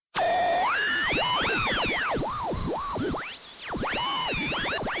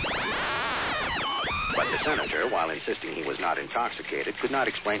senator, while insisting he was not intoxicated, could not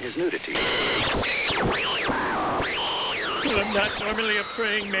explain his nudity. I'm not normally a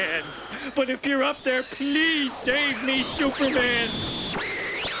praying man, but if you're up there, please save me, Superman!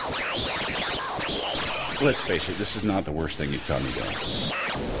 Let's face it, this is not the worst thing you've caught me doing.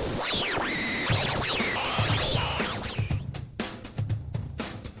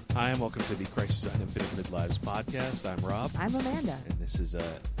 Hi, and welcome to the Crisis on Infinite Midlives podcast. I'm Rob. I'm Amanda. And this is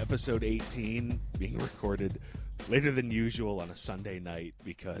episode 18 being recorded later than usual on a Sunday night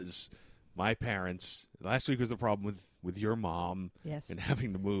because my parents, last week was the problem with your mom Yes. and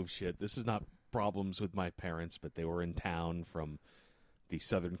having to move shit. This is not problems with my parents, but they were in town from the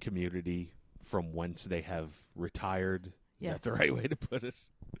southern community from whence they have retired. Is Yes. that the right way to put it?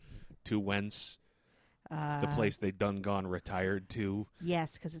 To whence? The place they done gone retired to.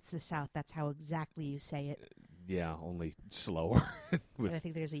 Yes, because it's the South. That's how exactly you say it. Yeah, only slower. But I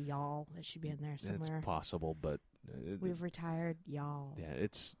think there's a y'all that should be in there somewhere. It's possible, but We've retired, y'all. yeah,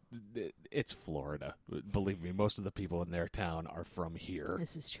 it's Florida. Believe me, most of the people in their town are from here,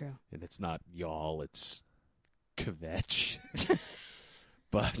 This is true. and it's not y'all. It's kvetch.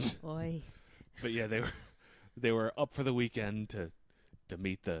 but Boy. yeah, they were up for the weekend to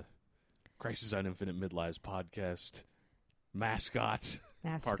meet the Crisis on Infinite Midlives podcast mascot.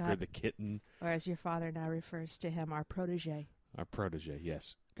 Parker the kitten. Or as your father now refers to him, our protege. Our protege,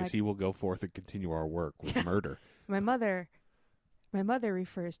 yes. Because he will go forth and continue our work with murder. My mother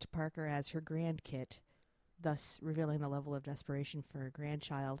refers to Parker as her grandkit, thus revealing the level of desperation for her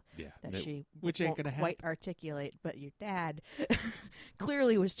grandchild Yeah. that she which ain't won't gonna quite articulate. But your dad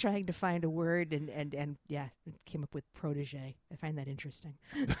clearly was trying to find a word and yeah, came up with protege. I find that interesting.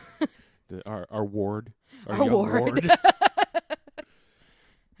 Our ward. Our Our young ward.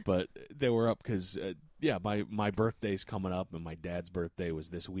 But they were up because, my birthday's coming up, and my dad's birthday was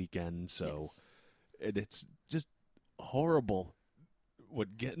this weekend, so Yes. and it's just horrible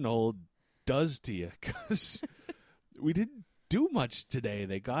what getting old does to you, because we didn't do much today.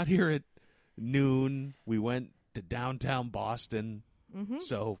 They got here at noon. We went to downtown Boston,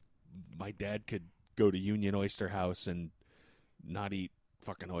 so my dad could go to Union Oyster House and not eat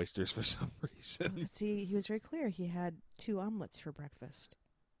fucking oysters for some reason. See, he was very clear. He had 2 omelets for breakfast,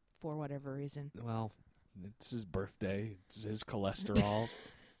 for whatever reason. Well, it's his birthday. It's his cholesterol.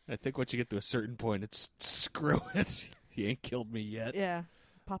 I think once you get to a certain point, it's screw it. He ain't killed me yet. Yeah,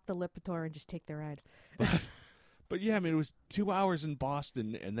 pop the Lipitor and just take the ride. But yeah, I mean, it was 2 hours in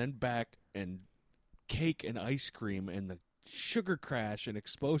Boston and then back, and cake and ice cream and the sugar crash and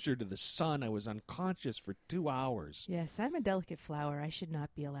exposure to the sun. I was unconscious for 2 hours. Yes, I'm a delicate flower. I should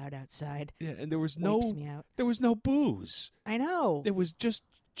not be allowed outside. Yeah, and there was Wipes me out. no booze. I know. It was just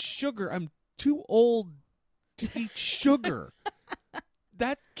sugar. I'm too old to eat sugar.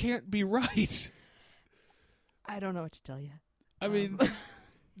 That can't be right. I don't know what to tell you. I mean,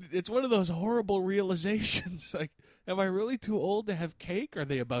 it's one of those horrible realizations. Like, am I really too old to have cake? Are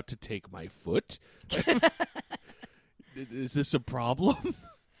they about to take my foot? Is this a problem?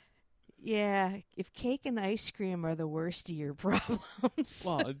 Yeah, if cake and ice cream are the worst of your problems.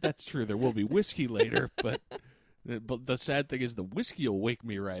 Well, that's true. There will be whiskey later, but the sad thing is the whiskey will wake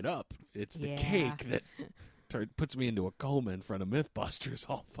me right up. It's the cake that puts me into a coma in front of Mythbusters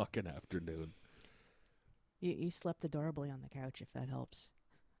all fucking afternoon. You slept adorably on the couch, if that helps.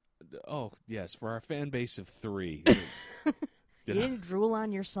 Oh, yes, for our fan base of 3. You didn't drool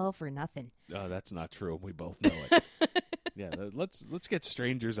on yourself or nothing. Oh, that's not true. We both know it. Yeah, let's get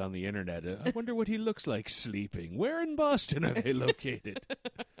strangers on the internet. I wonder what he looks like sleeping. Where in Boston are they located?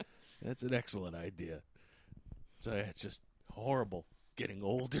 That's an excellent idea. So it's just horrible getting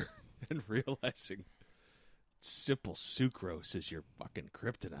older and realizing simple sucrose is your fucking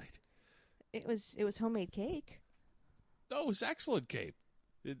kryptonite. It was homemade cake. Oh, it was excellent cake.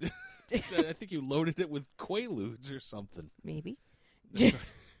 I think you loaded it with Quaaludes or something. Maybe.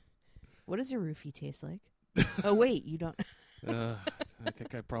 What does a roofie taste like? Oh, wait, you don't. I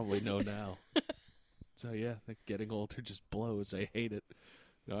think I probably know now. So, yeah, I think getting older just blows. I hate it.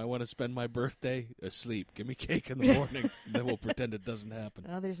 You know, I want to spend my birthday asleep. Give me cake in the morning, and then we'll pretend it doesn't happen.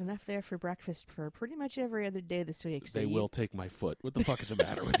 Oh, there's enough there for breakfast for pretty much every other day this week. So They will take my foot. What the fuck is the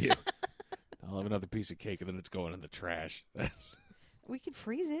matter with you? I'll have another piece of cake, and then it's going in the trash. We can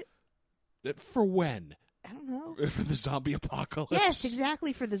freeze it. For when? I don't know. For the zombie apocalypse? Yes,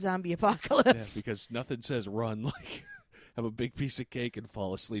 exactly, for the zombie Yeah, apocalypse. because nothing says run like have a big piece of cake and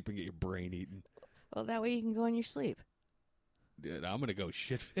fall asleep and get your brain eaten. Well, that way you can go in your sleep. Dude, I'm going to go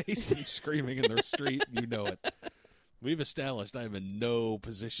shit-faced and screaming in the street. You know it. We've established I am in no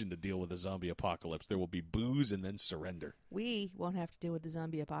position to deal with a zombie apocalypse. There will be booze and then surrender. We won't have to deal with the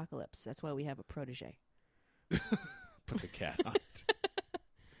zombie apocalypse. That's why we have a protege. Put the cat on it.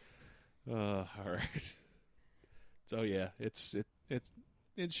 All right. So yeah, it's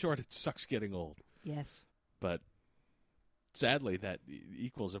in short, it sucks getting old. Yes. But sadly, that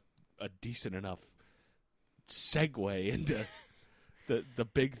equals a decent enough segue into the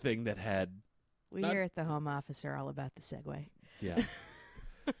big thing that had. We here at the home office are all about the segue. Yeah.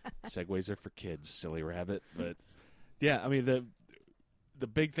 Segways are for kids, silly rabbit. But yeah, I mean the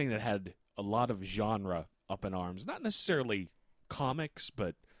big thing that had a lot of genre up in arms, not necessarily comics,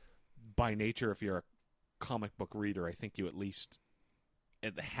 but by nature, if you're a comic book reader, I think you at least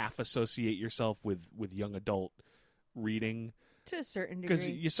half associate yourself with young adult reading. To a certain degree. Because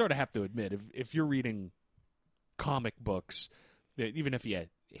you sort of have to admit, if you're reading comic books, that even if you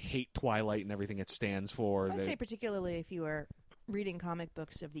hate Twilight and everything it stands for. I'd say particularly if you are reading comic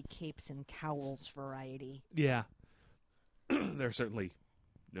books of the capes and cowls variety. Yeah. They're certainly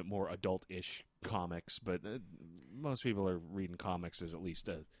more adult-ish comics, but most people are reading comics as at least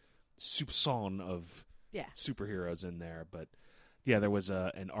a soupçon of superheroes in there. But yeah, there was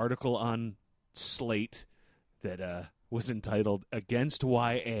an article on Slate that was entitled "Against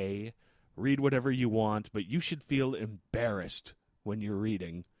YA, Read Whatever You Want, but You Should Feel Embarrassed When You're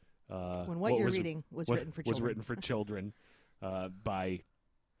Reading." When what you're reading was written for children. Was written for children by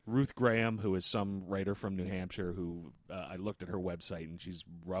Ruth Graham, who is some writer from New Hampshire who I looked at her website, and she's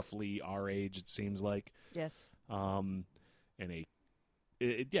roughly our age, it seems like. Yes. And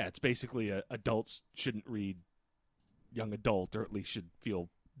it's basically adults shouldn't read young adult, or at least should feel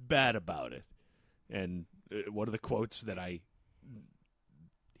bad about it. And one of the quotes that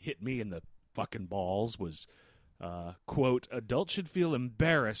hit me in the fucking balls was, quote, "Adults should feel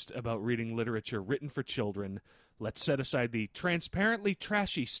embarrassed about reading literature written for children. Let's set aside the transparently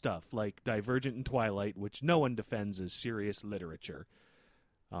trashy stuff like Divergent and Twilight, which no one defends as serious literature."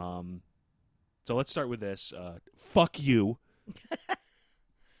 So let's start with this. Fuck you.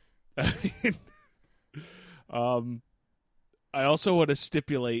 I also want to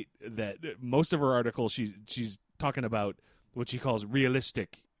stipulate that most of her articles, she's talking about what she calls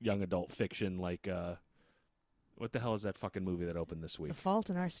realistic young adult fiction, like what the hell is that fucking movie that opened this week? The Fault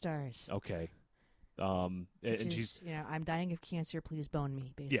in Our Stars. Okay. And she's, I'm dying of cancer, please bone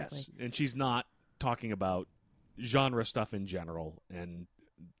me, basically. Yes, and she's not talking about genre stuff in general, and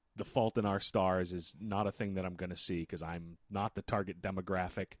The Fault in Our Stars is not a thing that I'm going to see because I'm not the target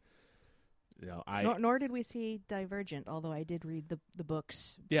demographic. Nor did we see Divergent, although I did read the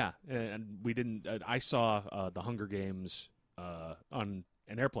books. Yeah, and we didn't. I saw The Hunger Games on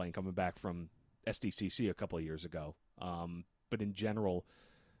an airplane coming back from SDCC a couple of years ago. But in general,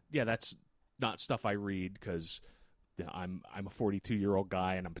 yeah, that's not stuff I read because I'm a 42-year-old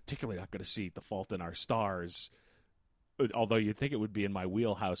guy, and I'm particularly not going to see The Fault in Our Stars. Although you'd think it would be in my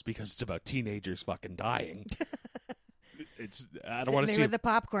wheelhouse because it's about teenagers fucking dying. I don't want to see with the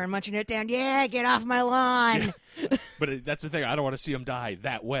popcorn, munching it down. Yeah, get off my lawn. Yeah. But that's the thing. I don't want to see them die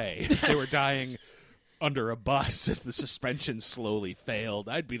that way. If they were dying under a bus as the suspension slowly failed,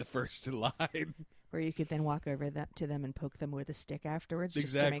 I'd be the first in line. Or you could then walk over to them and poke them with a stick afterwards, just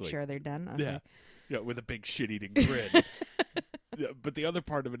exactly. to make sure they're done. Okay. Yeah, with a big shit-eating grin. Yeah, but the other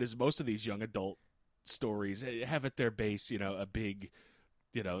part of it is most of these young adult stories have at their base, a big,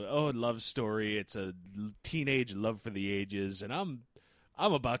 love story. It's a teenage love for the ages, and I'm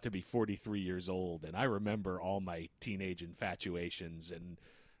about to be 43 years old, and I remember all my teenage infatuations, and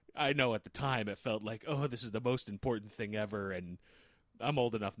I know at the time it felt like, oh, this is the most important thing ever, and I'm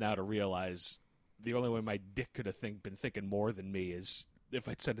old enough now to realize the only way my dick could have been thinking more than me is if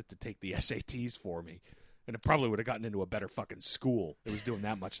I'd sent it to take the SATs for me, and it probably would have gotten into a better fucking school. It was doing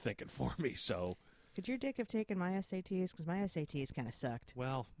that much thinking for me, so... Could your dick have taken my SATs? Because my SATs kind of sucked.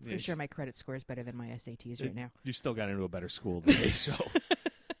 Well, pretty sure my credit score is better than my SATs right now. You still got into a better school than me, so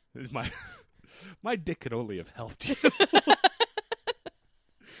my dick could only have helped you.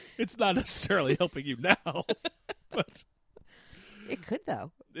 It's not necessarily helping you now, but it could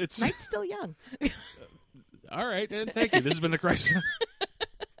though. It's Mike's still young. All right, and thank you. This has been the Crisis.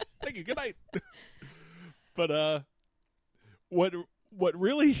 Thank you. Good night. But what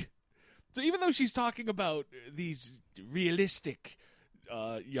really? So even though she's talking about these realistic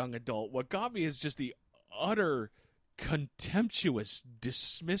young adult, what got me is just the utter contemptuous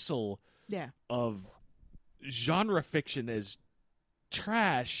dismissal of genre fiction as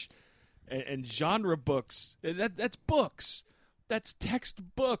trash and genre books. That's books. That's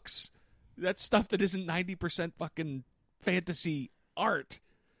textbooks. That's stuff that isn't 90% fucking fantasy art.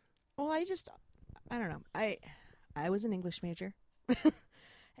 Well, I don't know. I was an English major.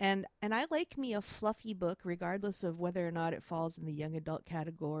 And I like me a fluffy book, regardless of whether or not it falls in the young adult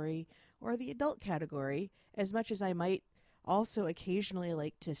category or the adult category, as much as I might also occasionally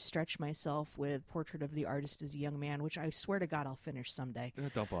like to stretch myself with Portrait of the Artist as a Young Man, which I swear to God I'll finish someday.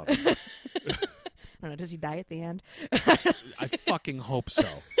 Don't bother me. I don't know, does he die at the end? I fucking hope so.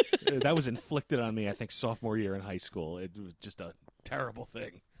 That was inflicted on me, I think, sophomore year in high school. It was just a terrible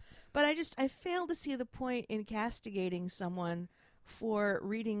thing. But I fail to see the point in castigating someone for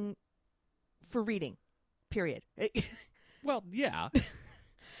reading, period. Well, yeah.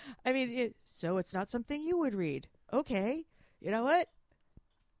 I mean, so it's not something you would read. Okay, you know what?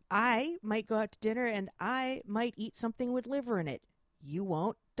 I might go out to dinner and I might eat something with liver in it. You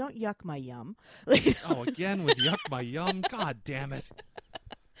won't. Don't yuck my yum. Oh, again with yuck my yum. God damn it.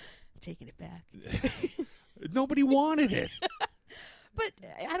 Taking it back. Nobody wanted it. But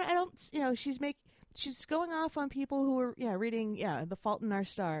I don't, she's going off on people who are, reading, The Fault in Our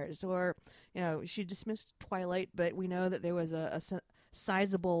Stars, or, she dismissed Twilight, but we know that there was a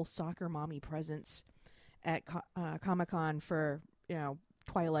sizable soccer mommy presence at Comic-Con for,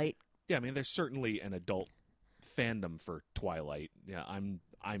 Twilight. Yeah, I mean, there's certainly an adult fandom for Twilight. Yeah, I'm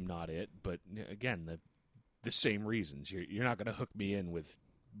not it, but again, the same reasons. You're not going to hook me in with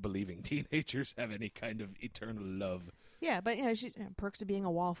believing teenagers have any kind of eternal love. Yeah, but she's Perks of Being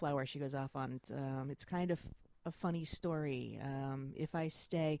a Wallflower. She goes off on it's kind of a funny story. If I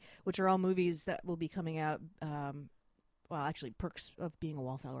Stay, which are all movies that will be coming out. Well, actually, Perks of Being a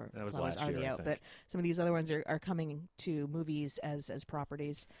Wallflower that was Flower's last year, already I out, think. but some of these other ones are coming to movies as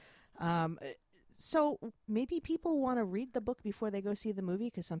properties. So maybe people want to read the book before they go see the movie,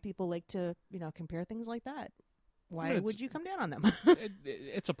 because some people like to compare things like that. Why would you come down on them?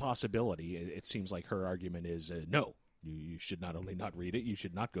 It's a possibility. It seems like her argument is no. You should not only not read it, you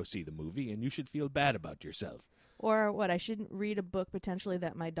should not go see the movie, and you should feel bad about yourself. Or what, I shouldn't read a book potentially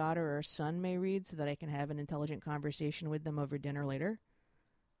that my daughter or son may read so that I can have an intelligent conversation with them over dinner later?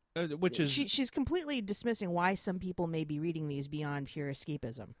 Which is... She's completely dismissing why some people may be reading these beyond pure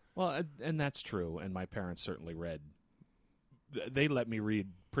escapism. Well, and that's true, and my parents certainly read... They let me read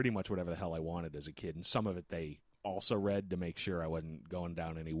pretty much whatever the hell I wanted as a kid, and some of it they also read to make sure I wasn't going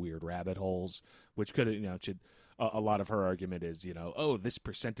down any weird rabbit holes, which could have, a lot of her argument is, this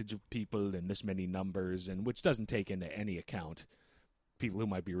percentage of people and this many numbers, and which doesn't take into any account people who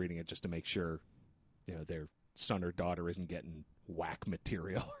might be reading it just to make sure, their son or daughter isn't getting whack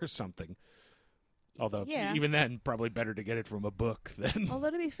material or something. Although, even then, probably better to get it from a book than...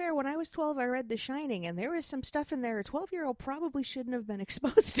 Although, to be fair, when I was 12, I read The Shining, and there was some stuff in there a 12-year-old probably shouldn't have been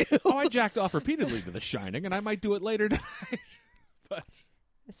exposed to. Oh, I jacked off repeatedly to The Shining, and I might do it later tonight. But...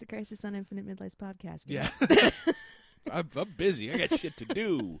 That's the Crisis on Infinite Midlights podcast. Yeah. I'm busy. I got shit to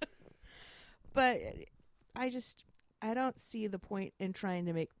do. But I don't see the point in trying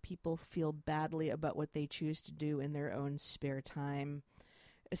to make people feel badly about what they choose to do in their own spare time,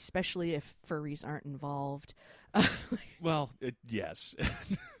 especially if furries aren't involved. Well, yes.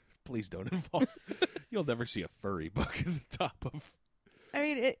 Please don't involve. You'll never see a furry book at the top of... I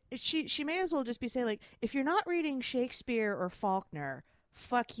mean, she may as well just be saying, like, if you're not reading Shakespeare or Faulkner,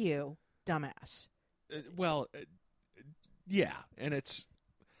 fuck you, dumbass. Yeah, and it's...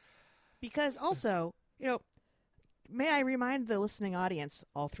 Because also, may I remind the listening audience,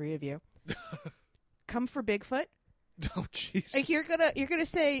 all three of you, come for Bigfoot. Oh, jeez. Like, you're gonna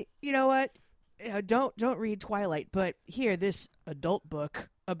say, you know what? Don't read Twilight, but here, this adult book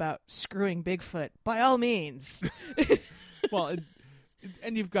about screwing Bigfoot, by all means. Well,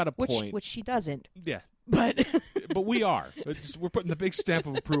 and you've got a point. Which she doesn't. Yeah. But we are. We're putting the big stamp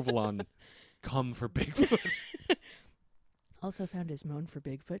of approval on come for Bigfoot. Also found as moan for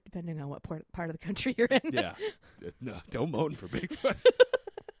Bigfoot, depending on what part of the country you're in. Yeah. No, don't moan for Bigfoot.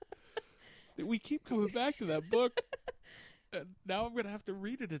 We keep coming back to that book. And now I'm going to have to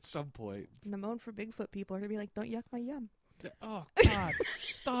read it at some point. And the moan for Bigfoot people are going to be like, don't yuck my yum. Oh, God.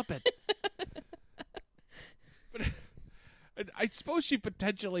 Stop it. But I suppose she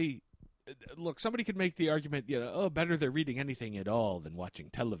potentially... Look, somebody could make the argument, better they're reading anything at all than watching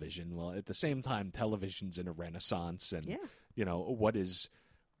television. Well, at the same time, television's in a renaissance, and, what is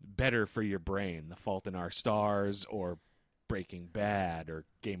better for your brain, The Fault in Our Stars or Breaking Bad or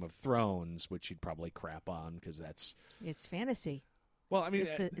Game of Thrones, which you'd probably crap on because that's... It's fantasy. Well, I mean...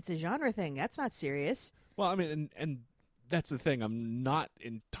 It's a genre thing. That's not serious. Well, I mean, and that's the thing. I'm not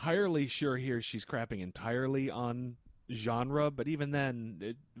entirely sure here she's crapping entirely on... genre, but even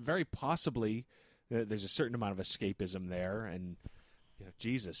then, very possibly there's a certain amount of escapism there, and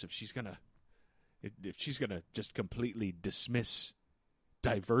Jesus, if she's gonna just completely dismiss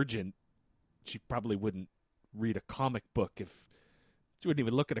Divergent, she probably wouldn't read a comic book if She wouldn't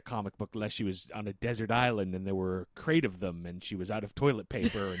even look at a comic book unless she was on a desert island and there were a crate of them and she was out of toilet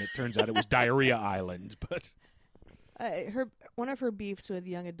paper and it turns out it was Diarrhea Island. But one of her beefs with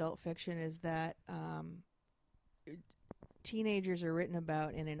young adult fiction is that teenagers are written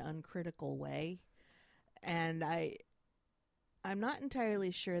about in an uncritical way, and I'm not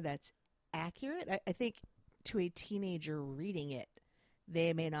entirely sure that's accurate. I think to a teenager reading it,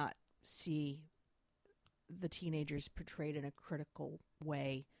 they may not see the teenagers portrayed in a critical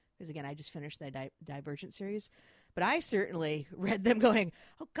way. Because again, I just finished the Divergent series, but I certainly read them going,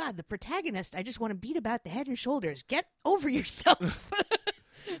 "Oh God, the protagonist! I just want to beat about the head and shoulders. Get over yourself."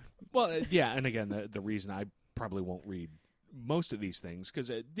 Well, yeah, and again, the reason I probably won't read most of these things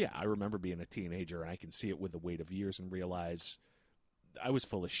because I remember being a teenager and I can see it with the weight of years and realize I was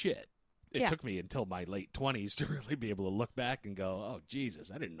full of shit. It took me until my late 20s to really be able to look back and go, oh,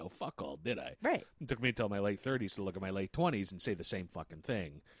 Jesus, I didn't know fuck all, did I? Right. It took me until my late 30s to look at my late 20s and say the same fucking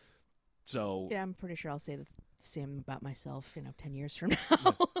thing. So yeah, I'm pretty sure I'll say the same about myself, 10 years from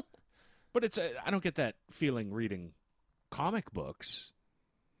now. But I don't get that feeling reading comic books.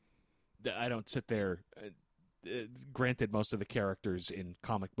 I don't sit there. Granted, most of the characters in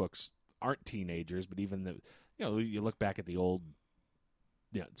comic books aren't teenagers, but even you look back at the old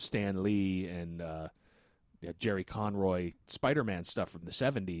Stan Lee and Jerry Conroy Spider-Man stuff from the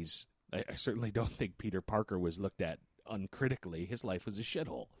 70s. I certainly don't think Peter Parker was looked at uncritically. His life was a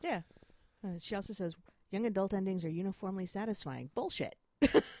shithole. Yeah. She also says, young adult endings are uniformly satisfying. Bullshit.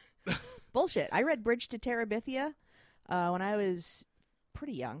 Bullshit. I read Bridge to Terabithia when I was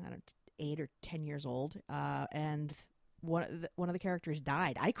pretty young, 8 or 10 years old, and one of the characters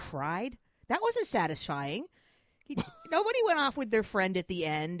died. I cried. That wasn't satisfying. Nobody went off with their friend at the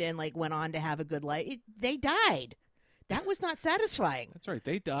end and went on to have a good life. They died. That was not satisfying. That's right.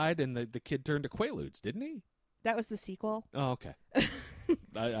 They died, and the kid turned to Quaaludes, didn't he? That was the sequel. Oh, okay.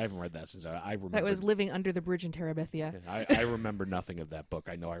 I haven't read that since I remember. That was Living Under the Bridge in Terabithia. Yeah, I remember nothing of that book.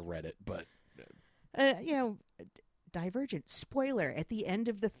 I know I read it, but Divergent. Spoiler. At the end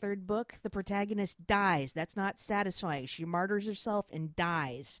of the third book, the protagonist dies. That's not satisfying. She martyrs herself and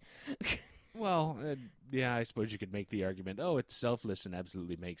dies. Well, yeah, I suppose you could make the argument, it's selfless and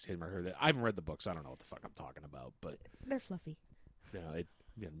absolutely makes him or her. I haven't read the books. I don't know what the fuck I'm talking about, but they're fluffy. It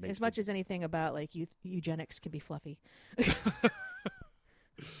makes as much as anything about eugenics can be fluffy.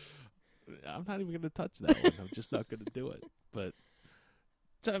 I'm not even going to touch that one. I'm just not going to do it. But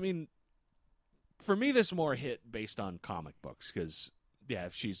so, I mean, for me, this more hit based on comic books because,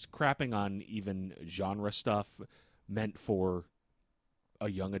 if she's crapping on even genre stuff meant for a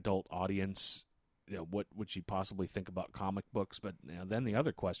young adult audience, what would she possibly think about comic books? But then the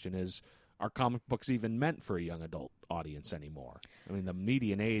other question is, are comic books even meant for a young adult audience anymore? I mean, the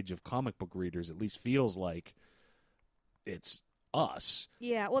median age of comic book readers at least feels like it's us.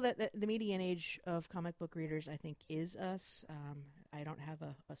 Yeah, well, the median age of comic book readers, I think, is us. I don't have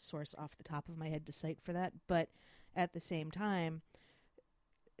a source off the top of my head to cite for that, but at the same time,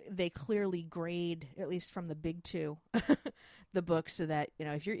 they clearly grade, at least from the big two, the books so that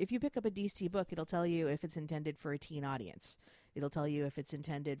if you pick up a DC book, it'll tell you if it's intended for a teen audience. It'll tell you if it's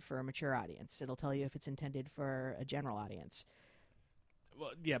intended for a mature audience. It'll tell you if it's intended for a general audience.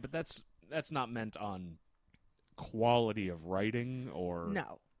 Well, yeah, but that's not meant on quality of writing or...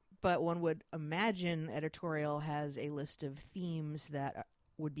 No, but one would imagine editorial has a list of themes that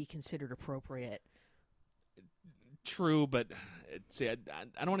would be considered appropriate. True, but I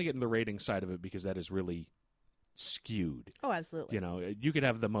don't want to get into the rating side of it because that is really skewed. Oh, absolutely. You could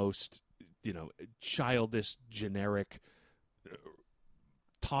have the most, childish, generic,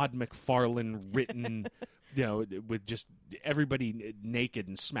 Todd McFarlane written, with just everybody naked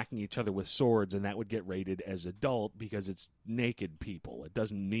and smacking each other with swords, and that would get rated as adult because it's naked people. It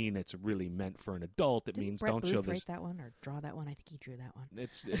doesn't mean it's really meant for an adult. It means Brett don't Booth show this. Write that one or draw that one? I think he drew that one.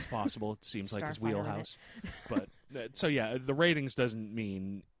 It's possible. It seems like his Starfire in wheelhouse. But so yeah, the ratings doesn't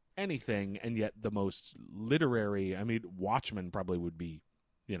mean anything, and yet the most literary. I mean, Watchmen probably would be,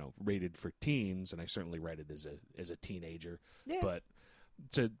 rated for teens, and I certainly read it as a teenager. Yeah. But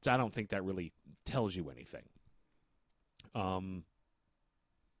I don't think that really tells you anything.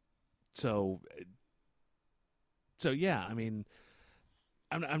 So yeah, I mean,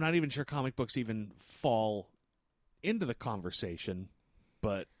 I'm not even sure comic books even fall into the conversation,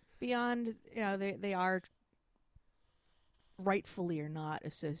 but beyond, they are rightfully or not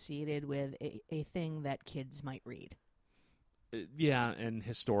associated with a thing that kids might read. Yeah, and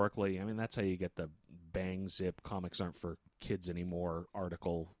historically, I mean, that's how you get the bang zip comics aren't for kids anymore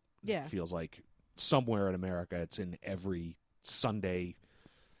article. Yeah. It feels like somewhere in America it's in every Sunday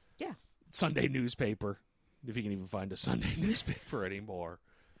newspaper. if you can even find a Sunday newspaper anymore.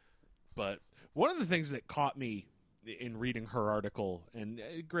 But one of the things that caught me in reading her article, and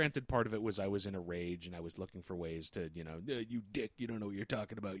granted part of it was I was in a rage and I was looking for ways to, you dick, you don't know what you're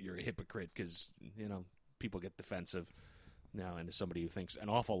talking about, you're a hypocrite, because, people get defensive now, and as somebody who thinks an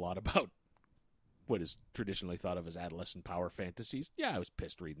awful lot about what is traditionally thought of as adolescent power fantasies, I was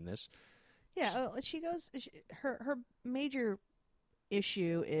pissed reading this. Yeah, she goes, her major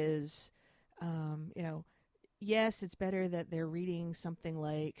issue is, yes, it's better that they're reading something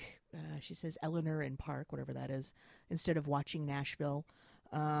like, she says, Eleanor in Park, whatever that is, instead of watching Nashville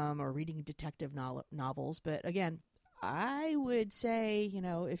or reading detective novels. But again, I would say,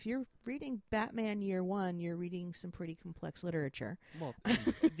 if you're reading Batman Year One, you're reading some pretty complex literature. Well,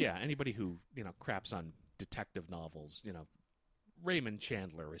 yeah, anybody who, craps on detective novels, Raymond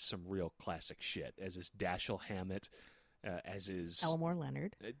Chandler is some real classic shit, as is Dashiell Hammett, as is Elmore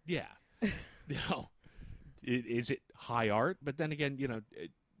Leonard. Yeah. Is it high art? But then again,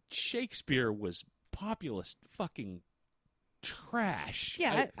 Shakespeare was populist fucking trash.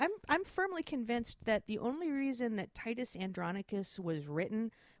 Yeah, I'm firmly convinced that the only reason that Titus Andronicus was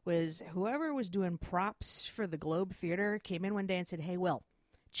written was whoever was doing props for the Globe Theater came in one day and said, "Hey, Will,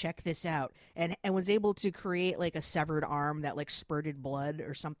 check this out," and was able to create like a severed arm that like spurted blood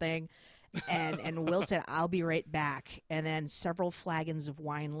or something. And Will said, "I'll be right back." And then several flagons of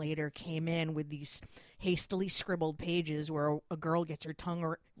wine later came in with these hastily scribbled pages where a girl gets her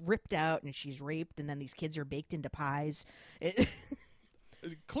tongue ripped out and she's raped, and then these kids are baked into pies.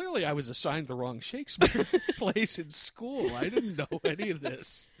 Clearly, I was assigned the wrong Shakespeare place in school. I didn't know any of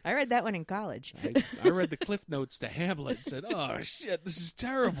this. I read that one in college. I read the Cliff Notes to Hamlet and said, "Oh, shit, this is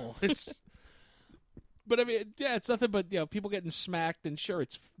terrible." But I mean, yeah, it's nothing but, people getting smacked, and sure,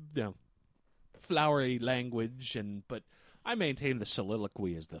 it's, flowery language, but I maintain the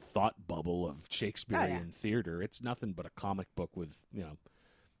soliloquy is the thought bubble of Shakespearean theater. It's nothing but a comic book with,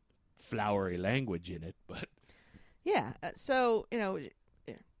 flowery language in it. But yeah, so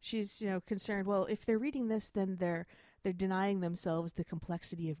she's concerned. Well, if they're reading this, then they're denying themselves the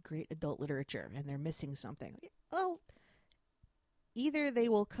complexity of great adult literature, and they're missing something. Well, either they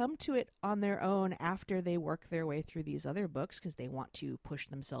will come to it on their own after they work their way through these other books because they want to push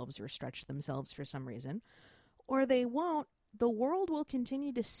themselves or stretch themselves for some reason, or they won't. The world will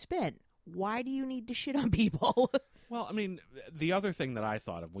continue to spin. Why do you need to shit on people? Well, I mean, the other thing that I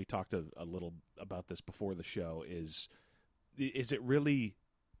thought of, we talked a little about this before the show, is it really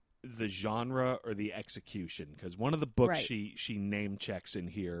the genre or the execution? Because one of the books she name checks in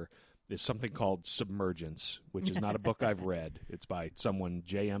here is something called Submergence, which is not a book I've read. It's by someone,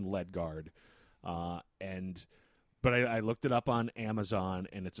 J.M. Ledgard. But I looked it up on Amazon,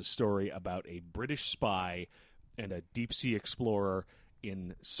 and it's a story about a British spy and a deep-sea explorer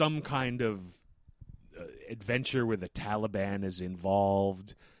in some kind of adventure where the Taliban is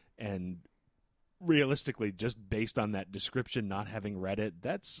involved. And realistically, just based on that description, not having read it,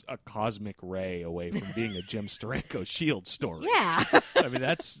 that's a cosmic ray away from being a Jim Steranko S.H.I.E.L.D. story. Yeah. I mean,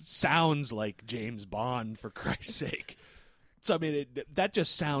 that sounds like James Bond, for Christ's sake. So, I mean, that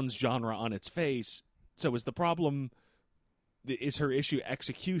just sounds genre on its face. So is the problem, is her issue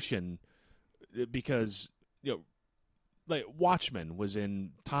execution? Because, like Watchmen was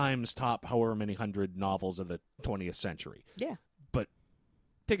in Time's top however many hundred novels of the 20th century. Yeah. But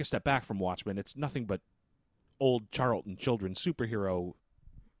take a step back from Watchmen, it's nothing but old Charlton children's superheroes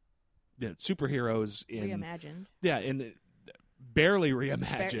in reimagined. Yeah, in barely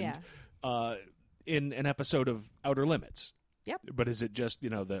reimagined in an episode of Outer Limits. Yep. But is it just,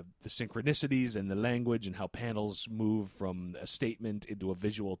 the synchronicities and the language and how panels move from a statement into a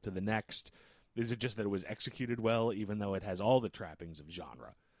visual to the next? Is it just that it was executed well, even though it has all the trappings of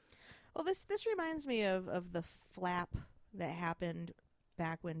genre? Well, this reminds me of the flap that happened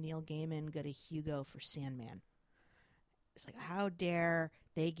back when Neil Gaiman got a Hugo for Sandman. It's like, how dare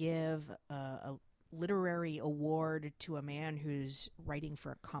they give a literary award to a man who's writing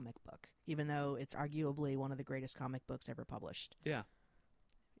for a comic book, even though it's arguably one of the greatest comic books ever published. Yeah.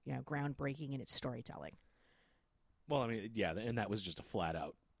 Groundbreaking in its storytelling. Well, I mean, yeah, and that was just a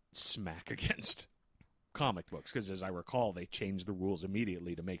flat-out smack against comic books, because as I recall, they changed the rules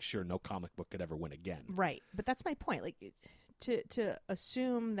immediately to make sure no comic book could ever win again. Right, but that's my point. Like, to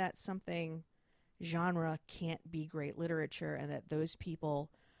assume that something genre can't be great literature, and that those people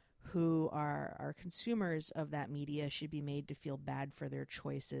who are consumers of that media should be made to feel bad for their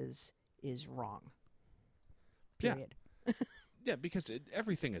choices is wrong. Period. Yeah, yeah, because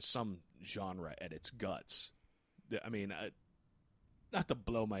everything is some genre at its guts. I mean, not to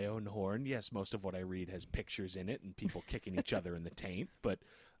blow my own horn, yes, most of what I read has pictures in it and people kicking each other in the taint, but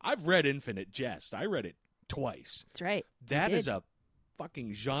I've read Infinite Jest. I read it twice. That's right. That He is did. a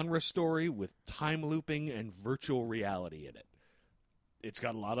fucking genre story with time looping and virtual reality in it. It's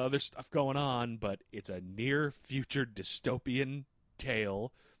got a lot of other stuff going on, but it's a near-future dystopian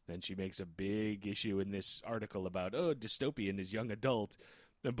tale. And she makes a big issue in this article about, dystopian is young adult.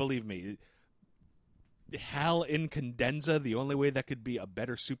 And believe me, Hal Incandenza, the only way that could be a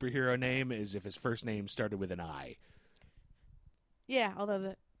better superhero name is if his first name started with an I. Yeah,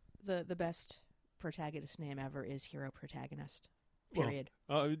 although the best protagonist name ever is hero protagonist. Period.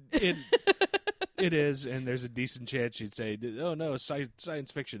 It is, and there's a decent chance she'd say, oh no,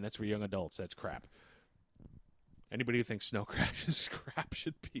 science fiction, that's for young adults, that's crap. Anybody who thinks Snow Crash is crap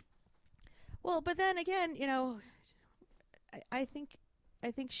should be... Well, but then again, I think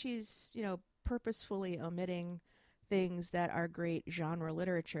she's, purposefully omitting things that are great genre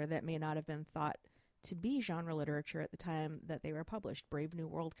literature that may not have been thought to be genre literature at the time that they were published. Brave New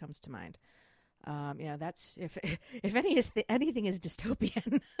World comes to mind. That's if anything is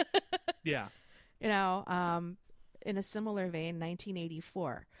dystopian. Yeah. In a similar vein,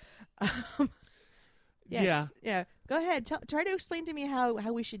 1984. Yes. Yeah. Go ahead. Try to explain to me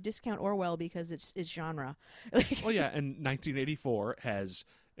how we should discount Orwell because it's genre. Well, yeah, and 1984 has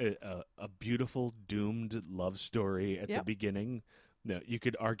a beautiful doomed love story at the beginning. Now, you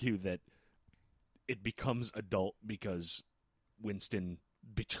could argue that it becomes adult because Winston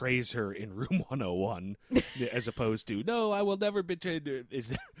betrays her in Room 101 as opposed to, no, I will never betray.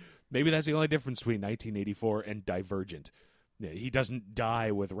 Maybe that's the only difference between 1984 and Divergent. He doesn't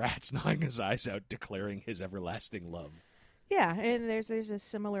die with rats gnawing his eyes out, declaring his everlasting love. Yeah, and there's a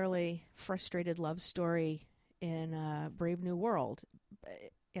similarly frustrated love story in Brave New World.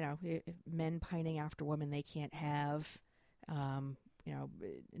 Men pining after women they can't have.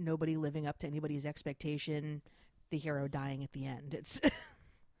 Nobody living up to anybody's expectation. The hero dying at the end. It's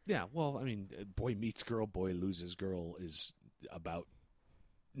yeah. Well, I mean, boy meets girl, boy loses girl is about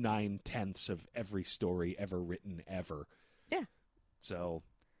 9/10 of every story ever written ever. Yeah. So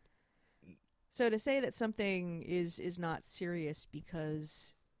to say that something is not serious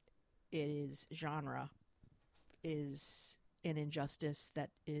because it is genre is an injustice that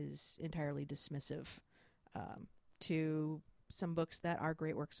is entirely dismissive to some books that are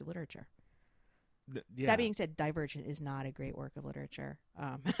great works of literature. Yeah. That being said, Divergent is not a great work of literature.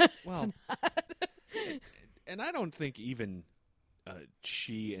 Well, and I don't think even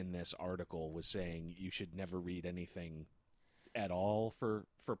she in this article was saying you should never read anything at all for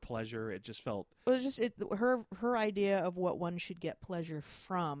pleasure. It just felt her idea of what one should get pleasure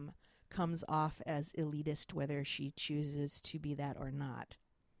from comes off as elitist, whether she chooses to be that or not.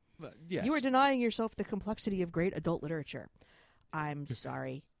 Yes. You are denying yourself the complexity of great adult literature. I'm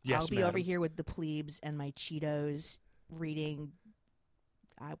sorry. Yes, I'll be madam. over here with the plebes and my Cheetos reading.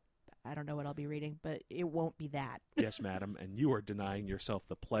 I don't know what I'll be reading, but it won't be that. Yes, madam, and you are denying yourself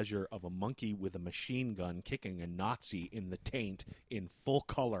the pleasure of a monkey with a machine gun kicking a Nazi in the taint in full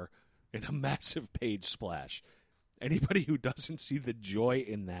color in a massive page splash. Anybody who doesn't see the joy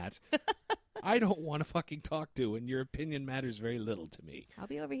in that, I don't want to fucking talk to, and your opinion matters very little to me. I'll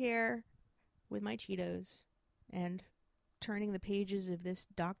be over here with my Cheetos and turning the pages of this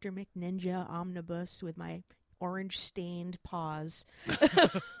Dr. McNinja omnibus with my orange-stained paws,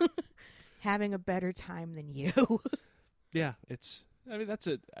 having a better time than you. Yeah,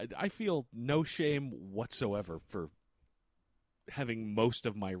 I feel no shame whatsoever for having most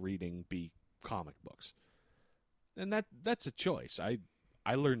of my reading be comic books. And that's a choice.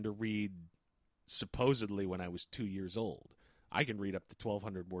 I learned to read supposedly when I was 2 years old. I can read up to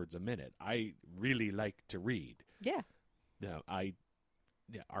 1,200 words a minute. I really like to read. Yeah.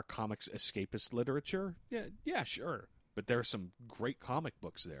 Are comics escapist literature? Yeah, sure. But there are some great comic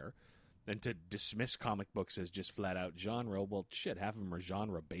books there. And to dismiss comic books as just flat-out genre, well, shit, half of them are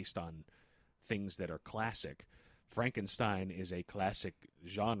genre based on things that are classic. Frankenstein is a classic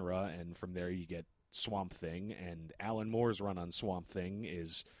genre, and from there you get Swamp Thing, and Alan Moore's run on Swamp Thing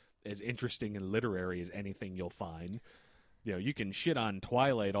is as interesting and literary as anything you'll find. You can shit on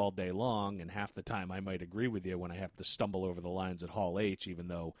Twilight all day long, and half the time I might agree with you when I have to stumble over the lines at Hall H, even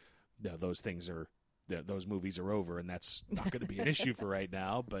though those movies are over, and that's not going to be an issue for right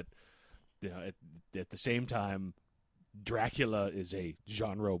now. But at the same time, Dracula is a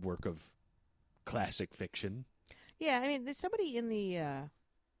genre work of classic fiction. Yeah, I mean, there's somebody in the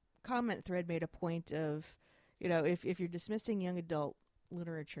comment thread made a point of, if you're dismissing young adult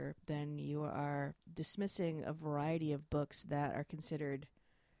literature, then you are dismissing a variety of books that are considered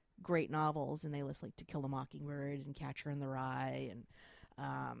great novels, and they list like To Kill a Mockingbird and Catcher in the Rye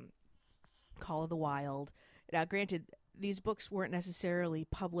and Call of the Wild. Now, granted, these books weren't necessarily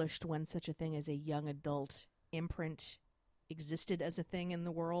published when such a thing as a young adult imprint existed as a thing in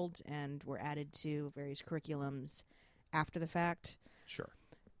the world and were added to various curriculums after the fact. Sure.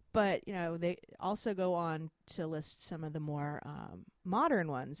 But, they also go on to list some of the more modern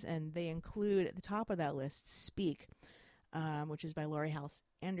ones, and they include at the top of that list Speak, which is by Laurie Halse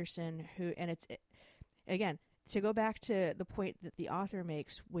Anderson, again, to go back to the point that the author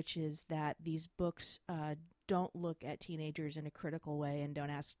makes, which is that these books don't look at teenagers in a critical way and don't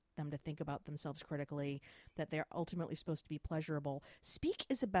ask them to think about themselves critically, that they're ultimately supposed to be pleasurable. Speak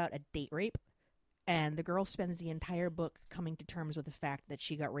is about a date rape. And the girl spends the entire book coming to terms with the fact that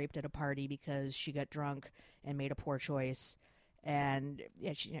she got raped at a party because she got drunk and made a poor choice. And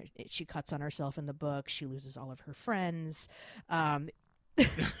she cuts on herself in the book. She loses all of her friends. That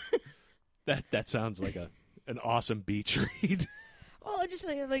sounds like an awesome beach read. Well, just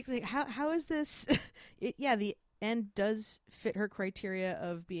like how is this? The end does fit her criteria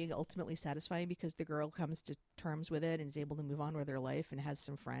of being ultimately satisfying because the girl comes to terms with it and is able to move on with her life and has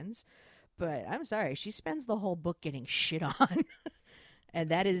some friends. But I'm sorry, she spends the whole book getting shit on.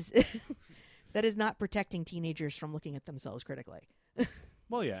 And that is not protecting teenagers from looking at themselves critically.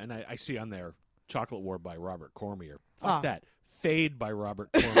 Well, yeah, and I see on there Chocolate War by Robert Cormier. Fuck that. Fade by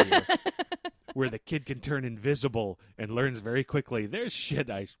Robert Cormier, where the kid can turn invisible and learns very quickly. There's shit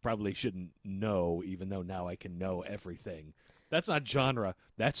I probably shouldn't know, even though now I can know everything. That's not genre.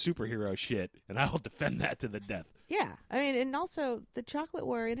 That's superhero shit, and I will defend that to the death. Yeah, I mean, and also the Chocolate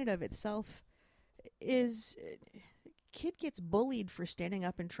War in and of itself is kid gets bullied for standing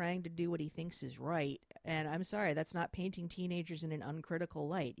up and trying to do what he thinks is right. And I'm sorry, that's not painting teenagers in an uncritical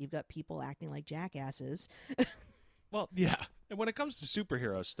light. You've got people acting like jackasses. Well, yeah. And when it comes to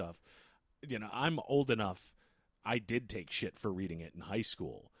superhero stuff, I'm old enough. I did take shit for reading it in high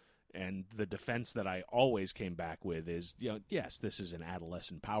school. And the defense that I always came back with is, yes, this is an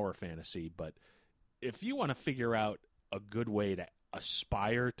adolescent power fantasy, but if you want to figure out a good way to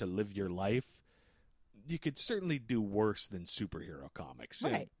aspire to live your life, you could certainly do worse than superhero comics.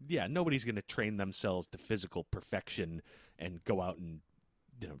 Right. Yeah, nobody's going to train themselves to physical perfection and go out and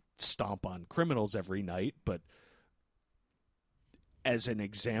stomp on criminals every night, but as an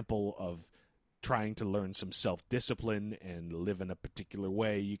example of trying to learn some self-discipline and live in a particular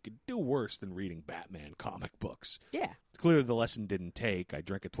way, you could do worse than reading Batman comic books. Yeah. Clearly the lesson didn't take. I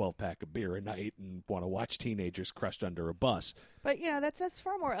drink a 12-pack of beer a night and want to watch teenagers crushed under a bus. But, that's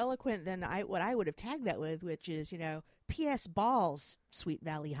far more eloquent than what I would have tagged that with, which is, P.S. Balls, Sweet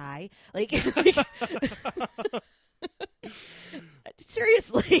Valley High. Like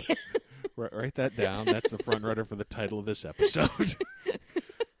seriously. Write that down. That's the front runner for the title of this episode.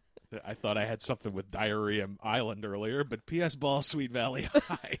 I thought I had something with Diarrhea Island earlier, but P.S. Ball, Sweet Valley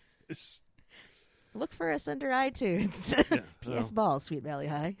High. Look for us under iTunes. Yeah, P.S. Ball, Sweet Valley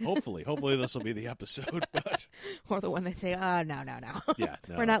High. Hopefully this will be the episode. But or the one they say, no. Yeah,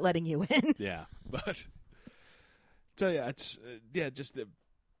 no. We're not letting you in. Yeah, but tell you, it's just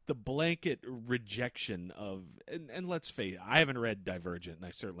the blanket rejection of, and let's face it, I haven't read Divergent, and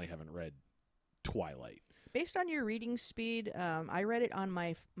I certainly haven't read Twilight. Based on your reading speed, I read it on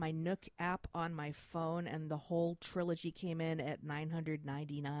my Nook app on my phone, and the whole trilogy came in at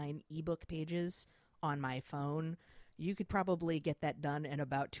 999 ebook pages on my phone. You could probably get that done in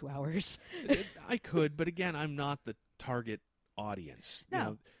about 2 hours. I could, but again, I'm not the target audience.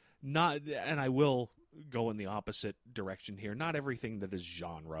 No. And I will go in the opposite direction here. Not everything that is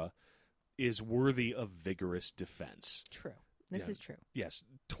genre is worthy of vigorous defense. True. This is true. Yes,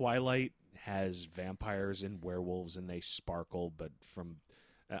 Twilight has vampires and werewolves, and they sparkle, but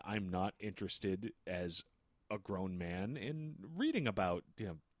I'm not interested as a grown man in reading about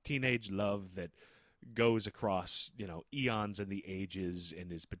teenage love that goes across eons and the ages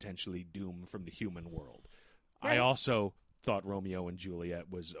and is potentially doomed from the human world. Right. I also thought Romeo and Juliet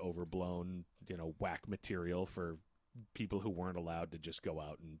was overblown, whack material for people who weren't allowed to just go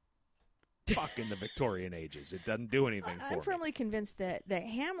out and fuck in the Victorian ages. It doesn't do anything for me. I'm firmly convinced that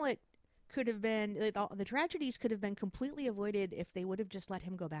Hamlet could have been, the tragedies could have been completely avoided if they would have just let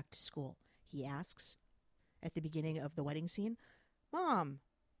him go back to school. He asks at the beginning of the wedding scene, Mom,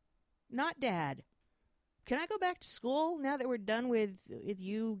 not Dad, can I go back to school now that we're done with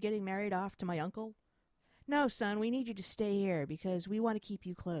you getting married off to my uncle? No, son, we need you to stay here because we want to keep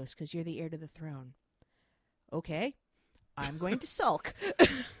you close because you're the heir to the throne. Okay, I'm going to sulk.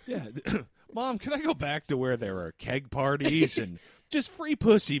 Yeah. Mom, can I go back to where there are keg parties and just free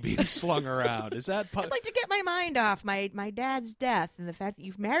pussy being slung around? Is that... I'd like to get my mind off my dad's death and the fact that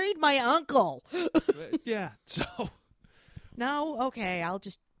you've married my uncle. Yeah, so... No? Okay, I'll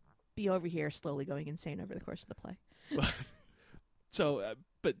just be over here slowly going insane over the course of the play.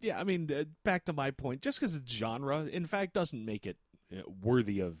 But yeah, I mean, back to my point, just because it's genre, in fact, doesn't make it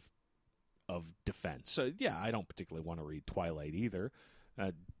worthy of defense. So yeah, I don't particularly want to read Twilight either.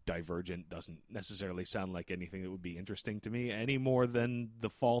 Divergent doesn't necessarily sound like anything that would be interesting to me any more than The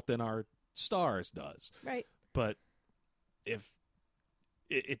Fault in Our Stars does. Right. But if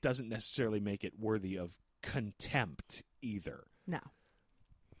it doesn't necessarily make it worthy of contempt either. No.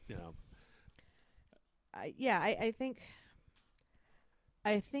 You know. I think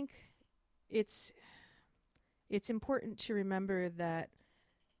it's important to remember that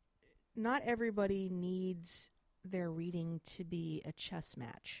not everybody needs their reading to be a chess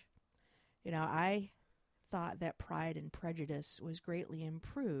match. You know, I thought that Pride and Prejudice was greatly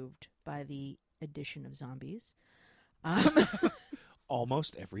improved by the addition of zombies.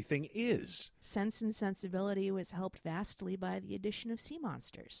 Almost everything is. Sense and Sensibility was helped vastly by the addition of sea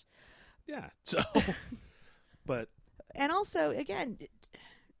monsters. Yeah. So, but and also, again,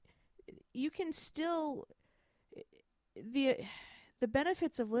 you can still the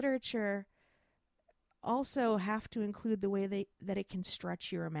benefits of literature also have to include the way that it can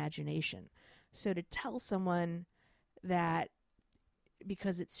stretch your imagination. So to tell someone that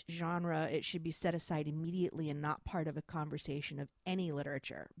because it's genre, it should be set aside immediately and not part of a conversation of any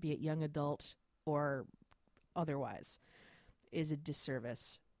literature, be it young adult or otherwise, is a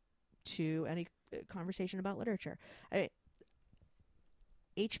disservice to any conversation about literature.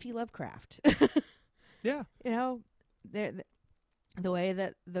 H.P. Lovecraft. yeah. You know, the way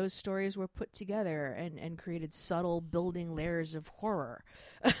that those stories were put together and created subtle building layers of horror.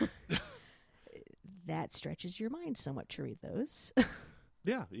 That stretches your mind somewhat to read those.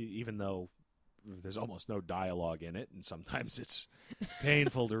 Yeah, even though there's almost no dialogue in it, and sometimes it's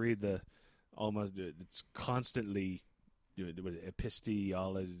painful to read it's constantly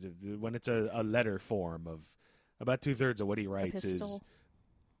epistology, when it's a letter form of about 2/3 of what he writes Epistle.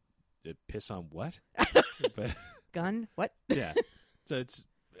 is piss on what? But, Gun? What? yeah. So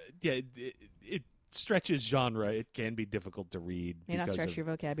it stretches genre. It can be difficult to read. May not because stretch of, your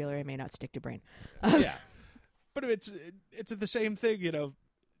vocabulary, may not stick to brain. yeah. But it's the same thing, you know.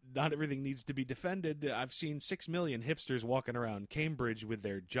 Not everything needs to be defended. I've seen 6 million hipsters walking around Cambridge with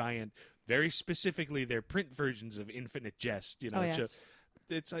their giant, very specifically their print versions of Infinite Jest. You know, Oh, yes.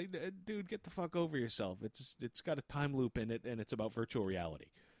 It's like, dude, get the fuck over yourself. It's got a time loop in it, and it's about virtual reality.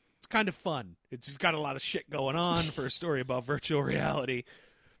 It's kind of fun. It's got a lot of shit going on for a story about virtual reality,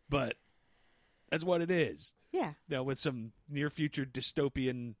 but that's what it is. Yeah. You know, with some near future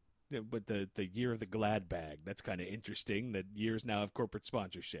dystopian. With the year of the glad bag, that's kind of interesting. That years now have corporate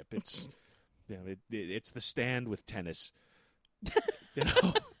sponsorship. It's it's the Stand with tennis. You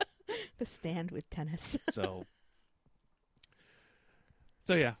know, The Stand with tennis. so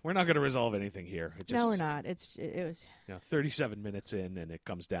yeah, we're not going to resolve anything here. No, we're not. It was 37 minutes in, and it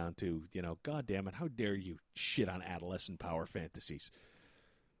comes down to God damn it, how dare you shit on adolescent power fantasies?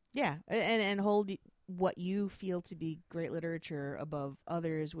 yeah, and hold what you feel to be great literature above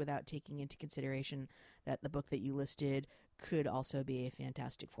others without taking into consideration that the book that you listed could also be a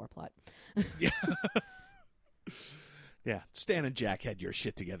fantastic foreplot. Yeah. Yeah, Stan and Jack had your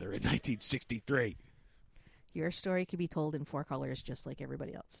shit together in 1963. Your story could be told in 4 colors just like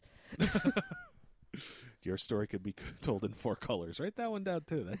everybody else. Your story could be told in 4 colors. Write that one down,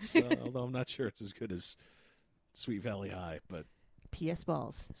 too. That's although I'm not sure it's as good as Sweet Valley High, but... P.S.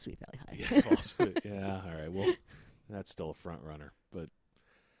 Balls, Sweet Valley High. Yeah, also, yeah, all right. Well, that's still a front runner, but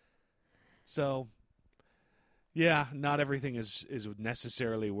so yeah, not everything is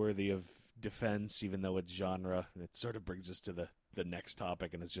necessarily worthy of defense, even though it's genre. And it sort of brings us to the next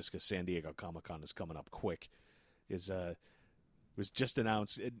topic, and it's just because San Diego Comic-Con is coming up quick. Was just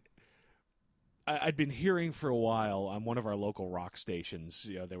announced. I'd been hearing for a while on one of our local rock stations.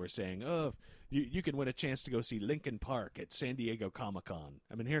 They were saying, "Oh, you can win a chance to go see Linkin Park at San Diego Comic-Con."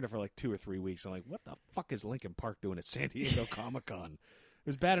 I've been hearing it for like 2 or 3 weeks. I'm like, "What the fuck is Linkin Park doing at San Diego Comic-Con?" It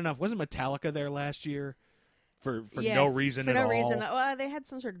was bad enough. Wasn't Metallica there last year for Yes, no reason for at no all? reason. Well, they had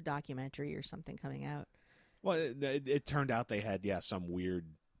some sort of documentary or something coming out. Well, it turned out they had some weird,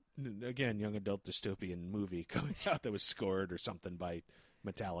 again, young adult dystopian movie coming out that was scored or something by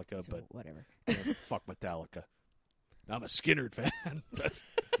Metallica, So but whatever. fuck Metallica. I'm a Skynyrd fan.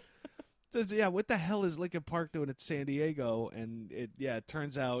 What the hell is Linkin Park doing at San Diego? And it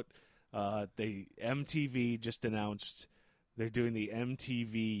turns out MTV just announced they're doing the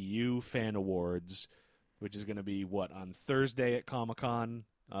MTV U Fan Awards, which is going to be on Thursday at Comic-Con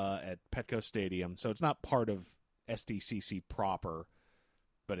at Petco Stadium. So it's not part of SDCC proper,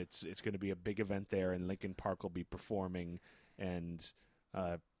 but it's going to be a big event there, and Linkin Park will be performing. And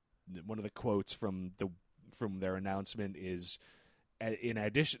one of the quotes from from their announcement is, in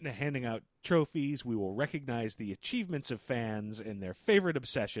addition to handing out trophies, we will recognize the achievements of fans and their favorite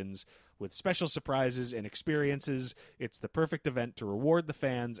obsessions with special surprises and experiences. It's the perfect event to reward the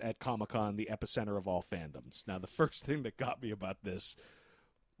fans at Comic-Con, the epicenter of all fandoms. Now, the first thing that got me about this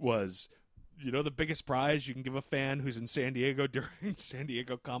was, you know, the biggest prize you can give a fan who's in San Diego during San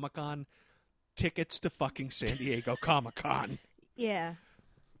Diego Comic-Con? Tickets to fucking San Diego Comic-Con. Yeah.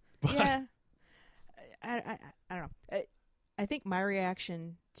 But, Yeah. I don't know. I think my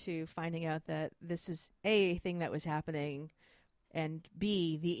reaction to finding out that this is A, thing that was happening, and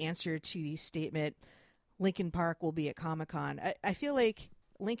B, the answer to the statement, Linkin Park will be at Comic-Con. I feel like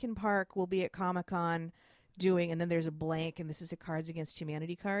Linkin Park will be at Comic-Con doing, and then there's a blank, and this is a Cards Against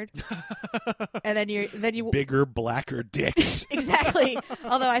Humanity card. And then you bigger, blacker dicks. Exactly.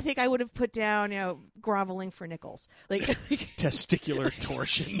 Although I think I would have put down, groveling for nickels. Like Testicular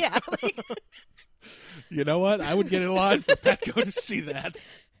torsion. Yeah. You know what? I would get in line for Petco to see that.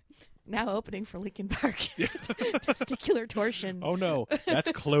 Now opening for Linkin Park. Testicular torsion. Oh, no.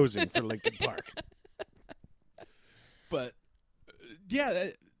 That's closing for Linkin Park. But, yeah,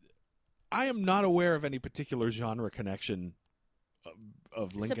 I am not aware of any particular genre connection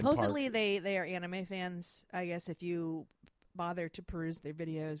of Linkin Supposedly Park. they are anime fans, I guess, if you bother to peruse their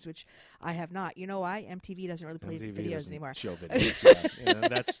videos, which I have not. You know why? MTV doesn't really play MTV videos doesn't anymore. Show videos, yeah.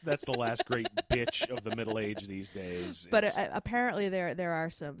 That's the last great bitch of the middle age these days. But apparently there are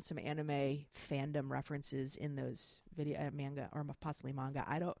some anime fandom references in those video manga or possibly manga.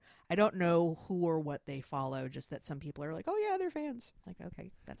 I don't know who or what they follow. Just that some people are like, oh yeah, they're fans. Like,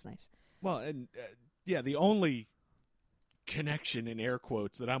 okay, that's nice. Well, and yeah, the only connection in air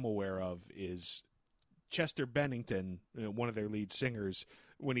quotes that I'm aware of is Chester Bennington, one of their lead singers,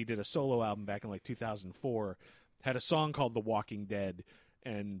 when he did a solo album back in like 2004, had a song called The Walking Dead,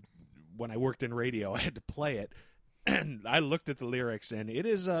 and when I worked in radio, I had to play it, and I looked at the lyrics, and it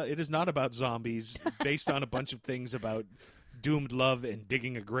is not about zombies, based on a bunch of things about doomed love and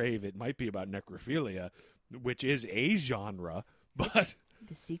digging a grave. It might be about necrophilia, which is a genre, but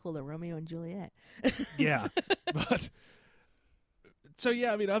the sequel to Romeo and Juliet. Yeah, but so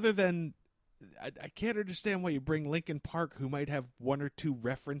yeah, I mean, other than I can't understand why you bring Linkin Park, who might have one or two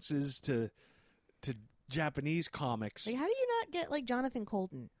references to Japanese comics. Like, how do you not get like Jonathan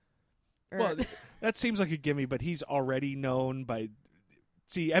Colton? Well, that seems like a gimme, but he's already known by.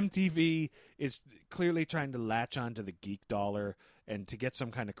 See, MTV is clearly trying to latch onto the geek dollar, and to get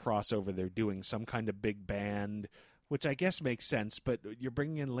some kind of crossover, they're doing some kind of big band, which I guess makes sense. But you're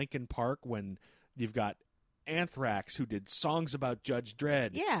bringing in Linkin Park when you've got Anthrax, who did songs about Judge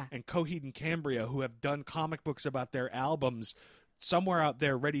Dredd, yeah, and Coheed and Cambria, who have done comic books about their albums, somewhere out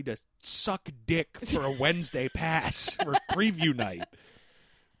there ready to suck dick for a Wednesday pass for preview night.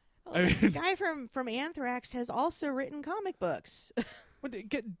 Well, the guy from Anthrax has also written comic books.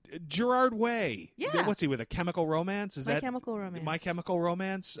 Get Gerard Way. Yeah. What's he with? A Chemical Romance? Is My that Chemical Romance? My Chemical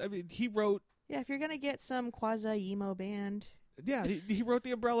Romance? I mean, he wrote. Yeah, if you're gonna get some quasi-emo band. Yeah, he wrote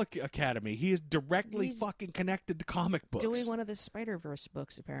the Umbrella Academy. He is directly fucking connected to comic books. Doing one of the Spider-Verse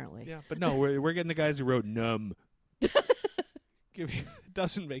books, apparently. Yeah, but no, we're getting the guys who wrote Numb. It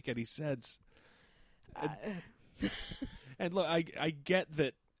doesn't make any sense. And look, I get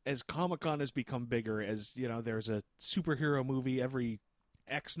that as Comic-Con has become bigger, as there's a superhero movie every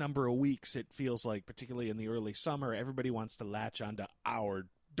X number of weeks, it feels like, particularly in the early summer, everybody wants to latch onto our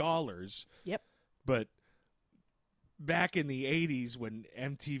dollars. Yep. But back in the 80s when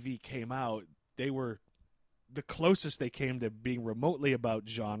MTV came out, they were the closest they came to being remotely about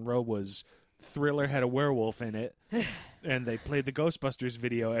genre was Thriller had a werewolf in it, and they played the Ghostbusters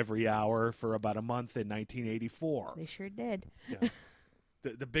video every hour for about a month in 1984. They sure did. Yeah.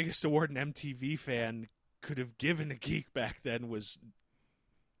 The biggest award an MTV fan could have given a geek back then was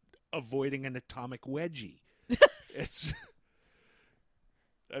avoiding an atomic wedgie. It's,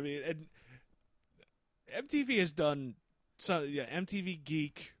 I mean, and MTV has done so. Yeah, MTV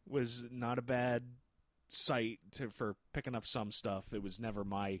Geek was not a bad site for picking up some stuff. It was never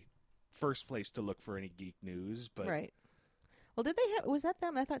my first place to look for any geek news, but right. Well, did they have? Was that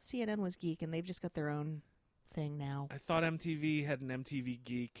them? I thought CNN was Geek, and they've just got their own thing now. I thought MTV had an MTV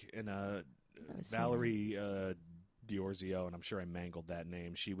Geek and Valerie Diorzio, and I'm sure I mangled that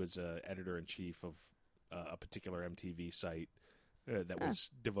name. She was editor-in-chief of a particular MTV site that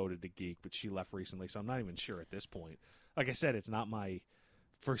was devoted to geek, but she left recently, so I'm not even sure at this point. Like I said, it's not my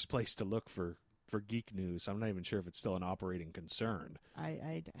first place to look for geek news. I'm not even sure if it's still an operating concern.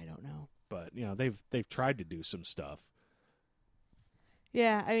 I don't know. But, they've tried to do some stuff.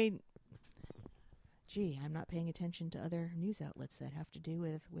 Yeah, I mean, gee, I'm not paying attention to other news outlets that have to do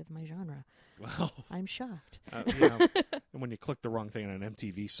with my genre. Well, I'm shocked. and when you click the wrong thing on an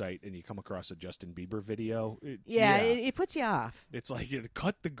MTV site and you come across a Justin Bieber video, It puts you off. it's like you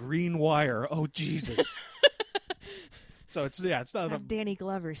cut the green wire. Oh Jesus! So it's not Have Danny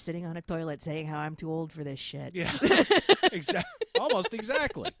Glover sitting on a toilet saying how I'm too old for this shit. yeah, almost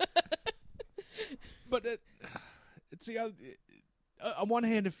exactly. But it's on one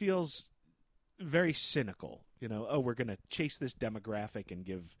hand, it feels very cynical. We're going to chase this demographic and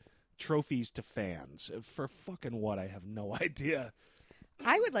give trophies to fans. For fucking what? I have no idea.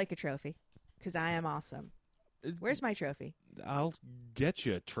 I would like a trophy because I am awesome. Where's my trophy? I'll get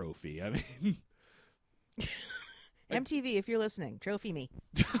you a trophy. I mean, MTV, if you're listening, trophy me.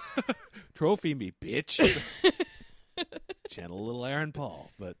 trophy me, bitch. Channel little Aaron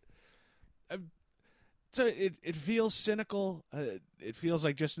Paul. But so it feels cynical. It feels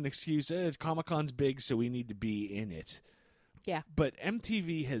like just an excuse. Comic-Con's big, so we need to be in it. Yeah. But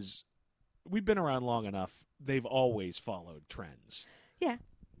MTV we've been around long enough. They've always followed trends. Yeah.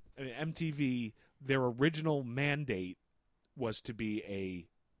 I mean, MTV, their original mandate was to be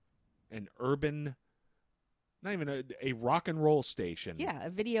an urban, not even a rock and roll station. Yeah, a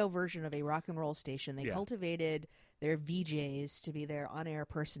video version of a rock and roll station. They Yeah. cultivated their VJs to be their on-air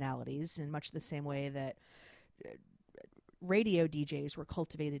personalities in much the same way that radio DJs were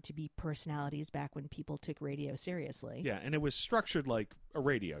cultivated to be personalities back when people took radio seriously. Yeah, and it was structured like a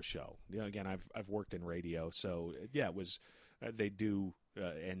radio show. Again, I've worked in radio, so yeah, it was they do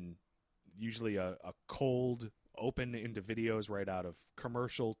and usually a cold open into videos right out of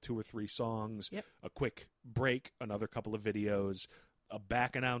commercial, 2 or 3 songs, Yep. a quick break, another couple of videos, a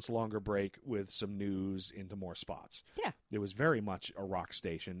back announce longer break with some news into more spots. Yeah. It was very much a rock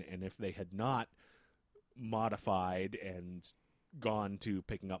station, and if they had not modified and gone to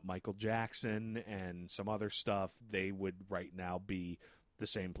picking up Michael Jackson and some other stuff, they would right now be the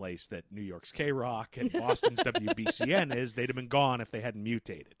same place that New York's K-Rock and Boston's WBCN is. They'd have been gone if they hadn't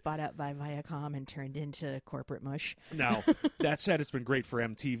mutated. Bought out by Viacom and turned into corporate mush. Now, that said, it's been great for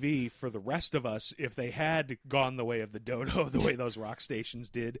MTV. For the rest of us, if they had gone the way of the dodo, the way those rock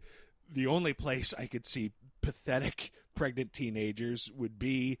stations did, the only place I could see pathetic pregnant teenagers would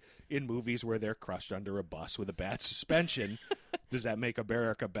be in movies where they're crushed under a bus with a bad suspension. Does that make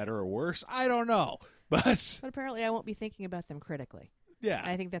America better or worse? I don't know. But apparently I won't be thinking about them critically. yeah.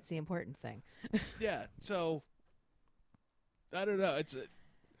 I think that's the important thing. Yeah, so I don't know. It's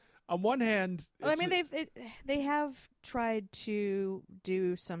on one hand, Well, I mean, they have tried to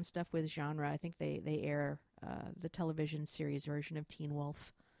do some stuff with genre. I think they air the television series version of Teen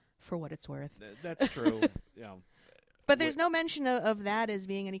Wolf, for what it's worth. that's true. But there's no mention of that as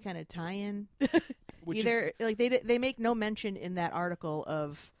being any kind of tie-in. Either like they make no mention in that article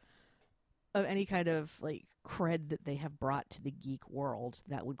of any kind of like cred that they have brought to the geek world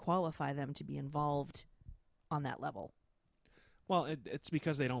that would qualify them to be involved on that level. Well, it's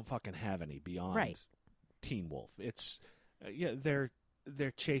because they don't fucking have any beyond Right. Teen Wolf. It's they're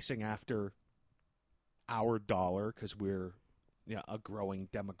chasing after our dollar because we're a growing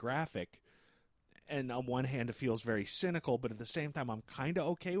demographic. And on one hand, it feels very cynical, but at the same time, I'm kind of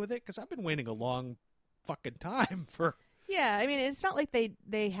okay with it because I've been waiting a long fucking time for. Yeah, I mean, it's not like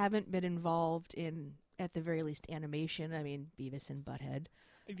they haven't been involved in, at the very least, animation. I mean, Beavis and Butthead.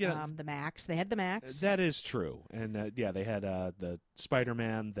 The Max. They had the Max. That is true. And, they had the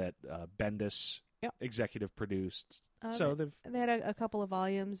Spider-Man that Bendis executive produced. So they had a couple of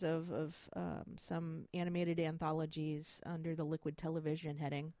volumes of some animated anthologies under the Liquid Television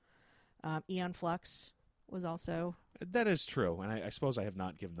heading. Eon Flux was also. That is true. And I suppose I have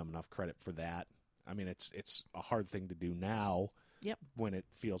not given them enough credit for that. I mean, it's a hard thing to do now. Yep. When it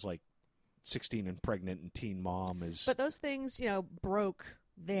feels like 16 and pregnant and teen mom is. But those things, broke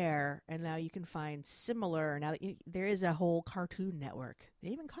there, and now you can find similar. Now that there is a whole Cartoon Network. They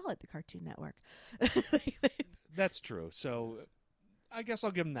even call it the Cartoon Network. That's true. So I guess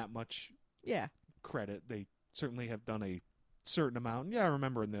I'll give them that much credit. They certainly have done a certain amount. Yeah, I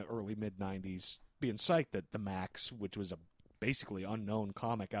remember in the early mid-90s being psyched that the Max, which was a basically unknown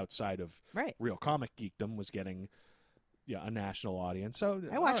comic outside of real comic geekdom, was getting a national audience. So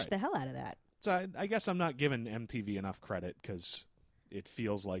I watched the hell out of that. So I guess I'm not giving MTV enough credit because it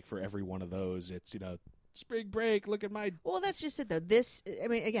feels like for every one of those, it's spring break. Look at my. Well, that's just it though.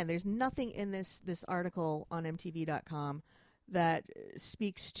 Again, there's nothing in this article on MTV.com that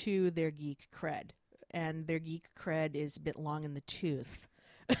speaks to their geek cred, and their geek cred is a bit long in the tooth.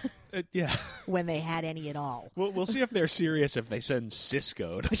 Yeah. When they had any at all. We'll see if they're serious if they send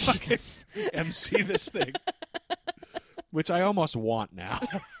Cisco to fucking MC this thing. Which I almost want now.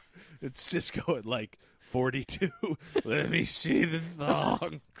 It's Cisco at like 42. Let me see the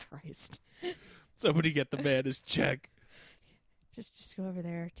thong. Christ. Somebody get the man his check. Just go over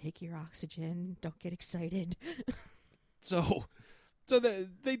there, take your oxygen, don't get excited. So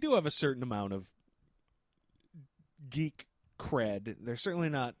they do have a certain amount of geek cred. They're certainly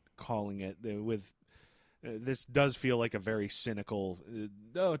not calling it with. This does feel like a very cynical.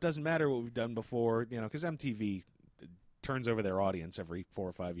 No, it doesn't matter what we've done before, because MTV turns over their audience every 4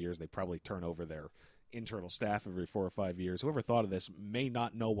 or 5 years. They probably turn over their internal staff every 4 or 5 years. Whoever thought of this may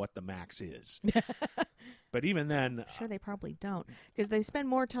not know what the max is. But even then, I'm sure they probably don't, because they spend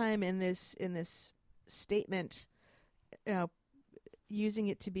more time in this statement, using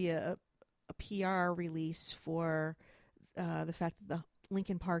it to be a PR release for the fact that the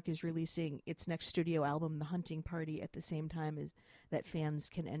Linkin Park is releasing its next studio album, The Hunting Party, at the same time as that fans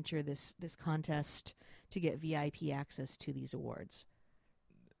can enter this contest to get VIP access to these awards.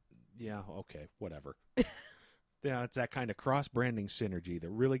 Yeah, okay, whatever. It's that kind of cross-branding synergy that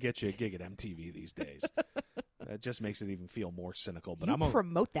really gets you a gig at MTV these days. That just makes it even feel more cynical. But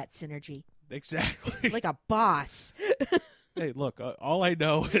promote that synergy. Exactly. Like a boss. Hey, look, all I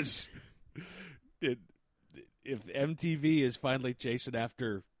know is if MTV is finally chasing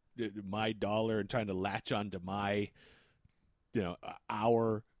after my dollar and trying to latch onto my,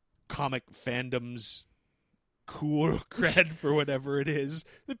 our comic fandom's cool cred for whatever it is,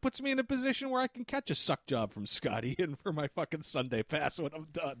 it puts me in a position where I can catch a suck job from Scotty and for my fucking Sunday pass when I'm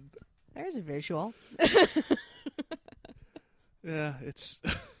done. There's a visual. Yeah, it's...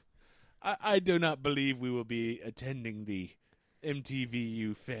 I do not believe we will be attending the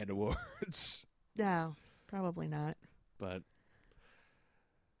MTVU Fan Awards. No, probably not. But,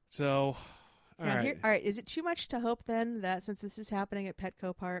 so, all right. All right, is it too much to hope then that since this is happening at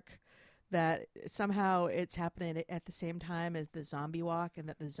Petco Park, that somehow it's happening at the same time as the zombie walk and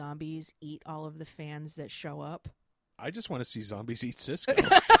that the zombies eat all of the fans that show up? I just want to see zombies eat Cisco.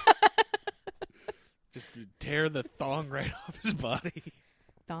 Just tear the thong right off his body.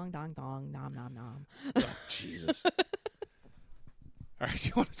 Dong, dong, dong, nom, nom, nom. Oh, Jesus. All right,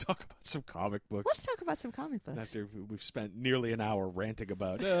 you want to talk about some comic books? Let's talk about some comic books. After we've spent nearly an hour ranting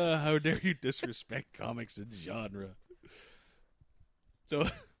about, how dare you disrespect comics and genre. So,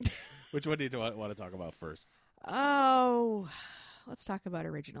 which one do you want to talk about first? Oh, let's talk about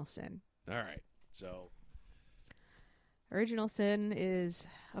Original Sin. All right, so... Original Sin is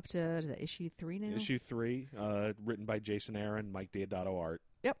up to is that issue 3 now? Issue 3, written by Jason Aaron, Mike Deodato art.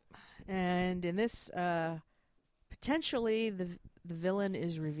 Yep. And in this, potentially the villain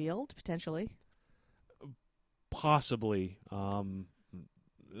is revealed. Potentially. Possibly. I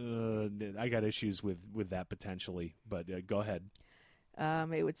got issues with that potentially, but go ahead.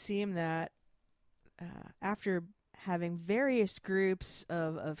 It would seem that after having various groups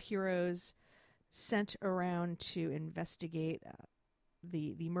of heroes sent around to investigate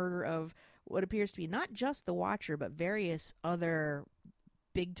the murder of what appears to be not just the Watcher, but various other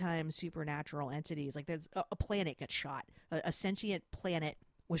big-time supernatural entities. Like there's a planet gets shot. A sentient planet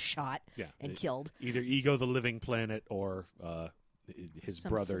was shot and killed. Either Ego the Living Planet or his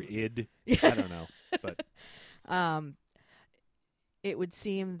brother Id. Yeah. I don't know. But it would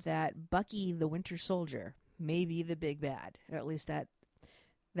seem that Bucky the Winter Soldier may be the big bad. Or at least that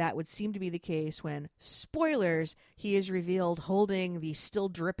would seem to be the case when, spoilers, he is revealed holding the still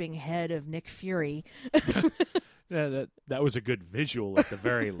dripping head of Nick Fury. Yeah, that was a good visual at the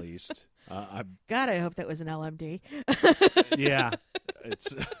very least. God, I hope that was an LMD. Yeah,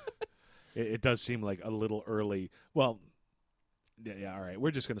 it does seem like a little early. Well, yeah, all right.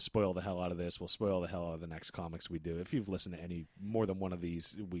 We're just going to spoil the hell out of this. We'll spoil the hell out of the next comics we do. If you've listened to any more than one of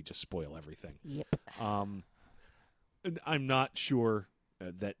these, we just spoil everything. Yep. I'm not sure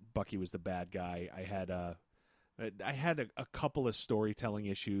that Bucky was the bad guy. I had a couple of storytelling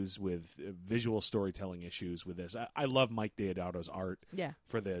issues with visual storytelling issues with this. I love Mike Deodato's art. Yeah.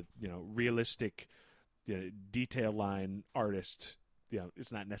 For the realistic detail line artist.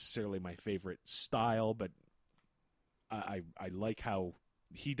 It's not necessarily my favorite style, but I like how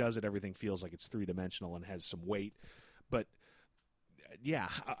he does it. Everything feels like it's 3-dimensional and has some weight. But yeah,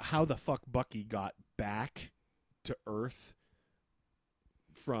 how the fuck Bucky got back to Earth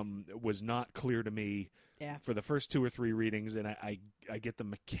was not clear to me. Yeah. For the first 2 or 3 readings, and I get the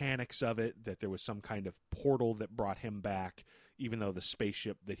mechanics of it, that there was some kind of portal that brought him back, even though the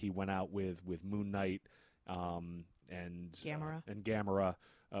spaceship that he went out with Moon Knight and Gamera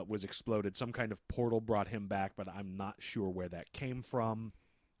was exploded. Some kind of portal brought him back, but I'm not sure where that came from.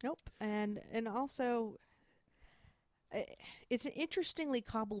 Nope. And also, it's an interestingly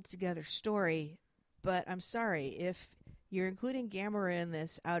cobbled together story, but I'm sorry, if you're including Gamera in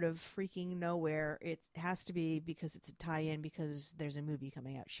this out of freaking nowhere. It has to be because it's a tie-in because there's a movie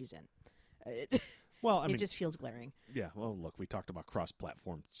coming out she's in. Well, I mean, it just feels glaring. Yeah, well, look, we talked about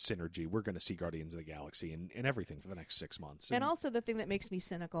cross-platform synergy. We're going to see Guardians of the Galaxy and everything for the next 6 months. And also the thing that makes me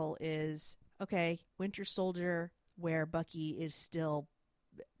cynical is, okay, Winter Soldier, where Bucky is still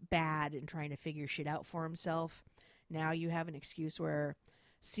bad and trying to figure shit out for himself. Now you have an excuse where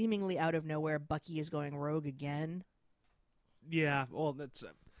seemingly out of nowhere Bucky is going rogue again. Yeah, well, it's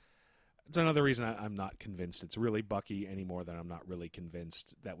another reason I'm not convinced it's really Bucky any more than I'm not really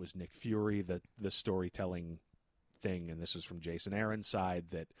convinced that was Nick Fury, the storytelling thing, and this was from Jason Aaron's side,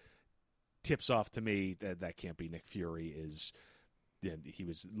 that tips off to me that can't be Nick Fury. He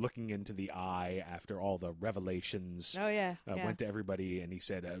was looking into the eye after all the revelations. Oh, yeah. Went to everybody, and he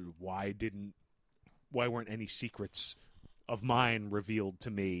said, why weren't any secrets of mine revealed to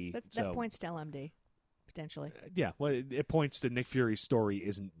me? That points to LMD. Potentially. Yeah, well, it points to Nick Fury's story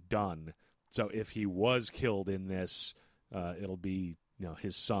isn't done. So if he was killed in this, it'll be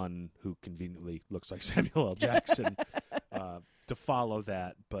his son, who conveniently looks like Samuel L. Jackson, to follow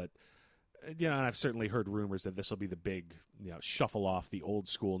that. But and I've certainly heard rumors that this will be the big shuffle off the old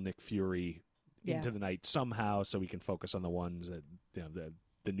school Nick Fury into the night somehow, so we can focus on the ones that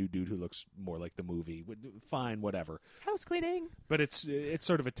the new dude who looks more like the movie. Fine, whatever. House cleaning. But it's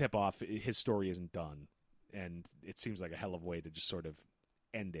sort of a tip off. His story isn't done. And it seems like a hell of a way to just sort of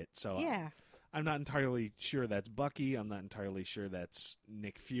end it. So yeah. I'm not entirely sure that's Bucky. I'm not entirely sure that's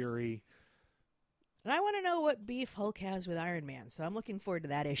Nick Fury. And I want to know what beef Hulk has with Iron Man, so I'm looking forward to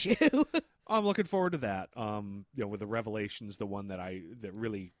that issue. I'm looking forward to that. With the revelations, the one that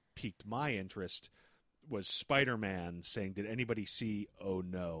really piqued my interest was Spider-Man saying, "Did anybody see? Oh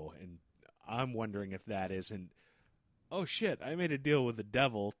no!" And I'm wondering if that isn't, oh shit, I made a deal with the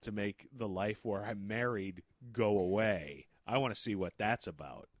devil to make the life where I'm married go away. I want to see what that's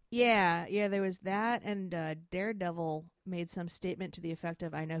about. Yeah, there was that, and Daredevil made some statement to the effect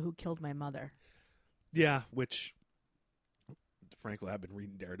of, "I know who killed my mother." Yeah, which, frankly, I've been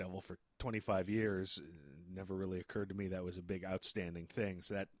reading Daredevil for 25 years. It never really occurred to me that was a big, outstanding thing.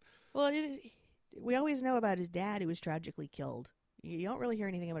 So that, well, we always know about his dad who was tragically killed. You don't really hear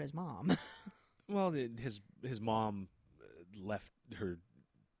anything about his mom. Well, his mom left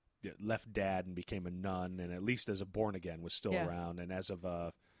dad and became a nun, and at least as a born again was still around. And as of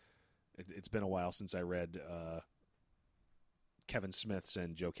it's been a while since I read Kevin Smith's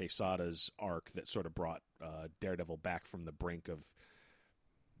and Joe Quesada's arc that sort of brought Daredevil back from the brink of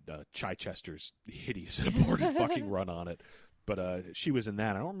Chichester's hideous and aborted fucking run on it. But she was in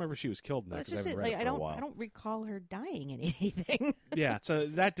that. I don't remember she was killed in that because I haven't read it for a while. I don't recall her dying in anything. Yeah, so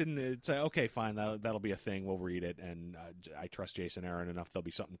that didn't. It's okay, fine. That'll be a thing. We'll read it, and I trust Jason Aaron enough. There'll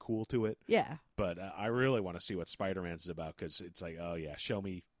be something cool to it. Yeah. But I really want to see what Spider-Man's about, because it's like, oh yeah, show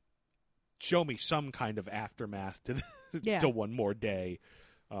me some kind of aftermath to to One More Day,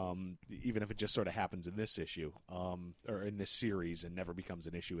 even if it just sort of happens in this issue, or in this series, and never becomes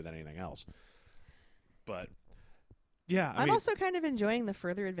an issue with anything else. But. Yeah, I'm also kind of enjoying the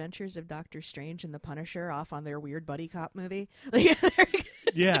further adventures of Doctor Strange and the Punisher off on their weird buddy cop movie.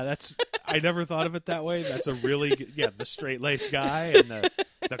 Yeah, I never thought of it that way. That's a really good, the straight-laced guy and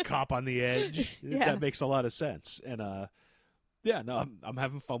the cop on the edge. Yeah. That makes a lot of sense. And I'm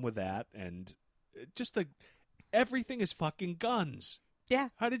having fun with that. And just everything is fucking guns. Yeah.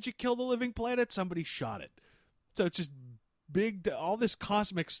 How did you kill the living planet? Somebody shot it. So it's just big, all this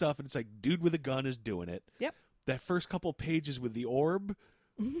cosmic stuff, and it's like, dude with a gun is doing it. Yep. That first couple pages with the orb,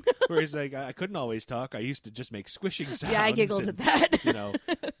 where he's like, I couldn't always talk. I used to just make squishing sounds. Yeah, I giggled at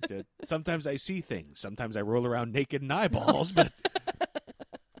that. Sometimes I see things. Sometimes I roll around naked in eyeballs. But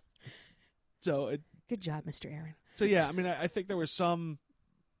good job, Mr. Aaron. So yeah, I mean, I think there were some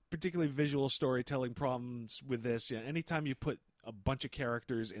particularly visual storytelling problems with this. Yeah, anytime you put a bunch of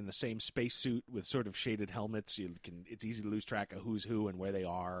characters in the same spacesuit with sort of shaded helmets, it's easy to lose track of who's who and where they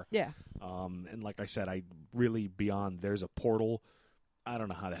are. Yeah. And like I said, beyond there's a portal. I don't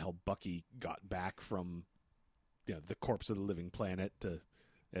know how the hell Bucky got back from the corpse of the living planet to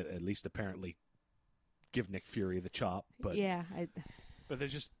at least apparently give Nick Fury the chop. But yeah, but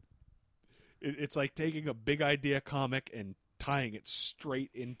there's just it's like taking a big idea comic and tying it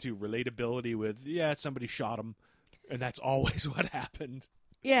straight into relatability with somebody shot him. And that's always what happened.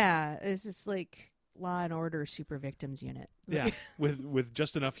 Yeah, it's just like Law and Order Super Victims Unit. Yeah, with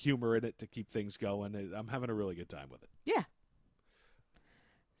just enough humor in it to keep things going. I'm having a really good time with it. Yeah.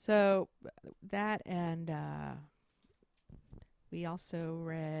 So that, and we also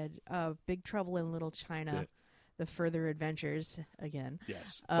read Big Trouble in Little China, the further adventures again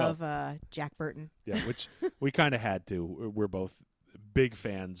Yes. of Jack Burton. Yeah, which we kind of had to. We're both big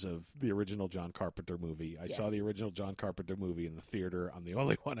fans of the original John Carpenter movie. I saw Yes. the original John Carpenter movie in the theater. I'm the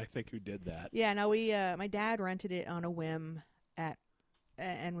only one, I think, who did that. Yeah, no, we my dad rented it on a whim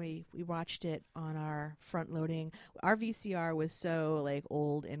and we watched it on our front loading. Our VCR was so like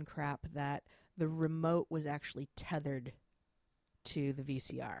old and crap that the remote was actually tethered to the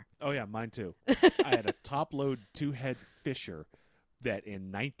VCR. Oh, yeah, mine too. I had a top-load two-head Fisher that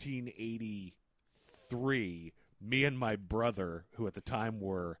in 1983, me and my brother, who at the time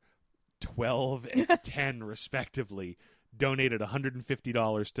were 12 and 10 respectively, donated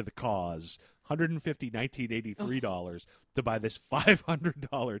 $150 to the cause, $150 to buy this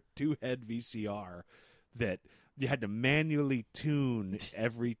 $500 two-head VCR that you had to manually tune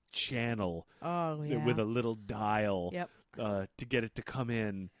every channel Oh yeah. with a little dial Yep. to get it to come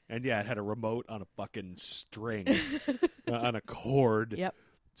in. And yeah, it had a remote on a fucking string, on a cord. Yep.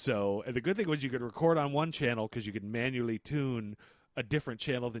 So and the good thing was you could record on one channel because you could manually tune a different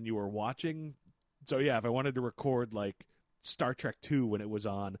channel than you were watching. So yeah, if I wanted to record like Star Trek 2 when it was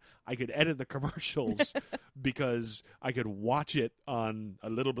on, I could edit the commercials because I could watch it on a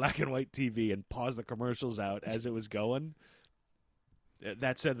little black and white TV and pause the commercials out as it was going.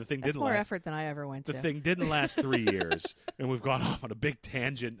 That said, the thing That's didn't more last. effort than I ever went The to. thing didn't last 3 years, and we've gone off on a big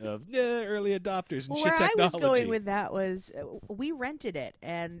tangent of early adopters and Well, shit where technology. I was going with that was we rented it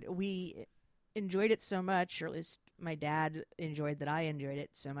and we enjoyed it so much, or at least my dad enjoyed that I enjoyed it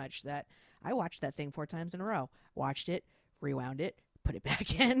so much that I watched that thing 4 times in a row. Watched it, rewound it, put it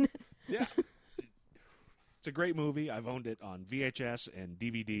back in. Yeah. It's a great movie. I've owned it on VHS and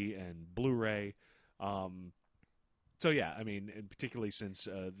DVD and Blu-ray. So, yeah, I mean, and particularly since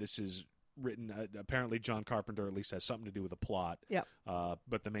this is written, apparently John Carpenter at least has something to do with the plot. Yep.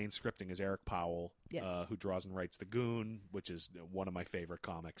 But the main scripting is Eric Powell, Yes. who draws and writes The Goon, which is one of my favorite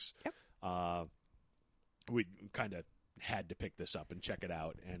comics. Yep. We kind of had to pick this up and check it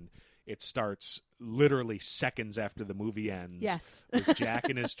out, and it starts literally seconds after the movie ends. Yes. With Jack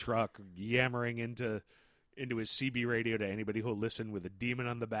in his truck yammering into his CB radio to anybody who'll listen with a demon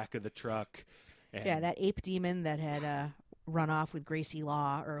on the back of the truck. And, Yeah, that ape demon that had run off with Gracie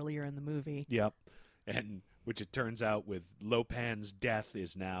Law earlier in the movie. Yep. And which it turns out with Lopan's death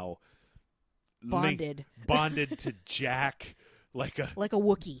is now Bonded. bonded to Jack like a Like a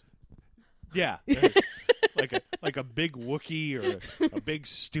Wookiee. yeah. like a big Wookiee or a big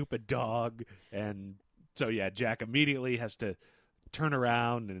stupid dog. And so yeah, Jack immediately has to turn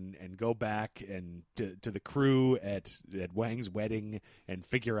around and go back and to the crew at Wang's wedding and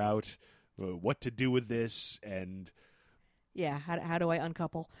figure out what to do with this. And Yeah, how do I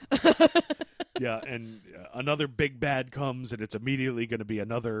uncouple? yeah, and another big bad comes, and it's immediately going to be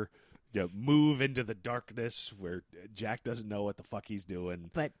another move into the darkness where Jack doesn't know what the fuck he's doing.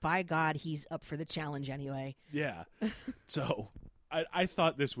 But by God, he's up for the challenge anyway. Yeah. So I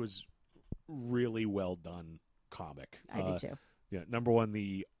thought this was really well done comic. I did too. Yeah, number one,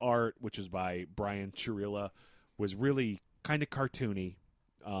 the art, which is by Brian Chirilla, was really kind of cartoony.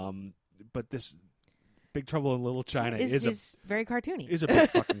 But this Big Trouble in Little China is very cartoony. is a big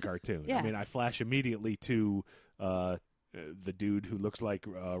fucking cartoon. Yeah. I mean, I flash immediately to the dude who looks like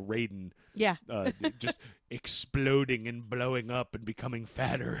Raiden, Yeah. just exploding and blowing up and becoming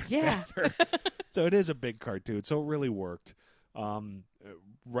fatter and Yeah. fatter. So it is a big cartoon. So it really worked.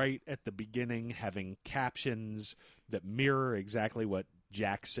 Right at the beginning, having captions that mirror exactly what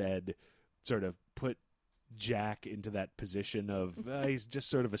Jack said, sort of put Jack into that position of he's just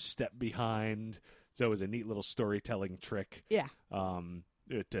sort of a step behind. So it was a neat little storytelling trick. Yeah.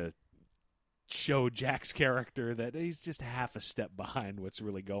 To show Jack's character that he's just half a step behind what's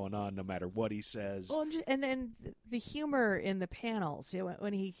really going on, no matter what he says. Well, and then the humor in the panels.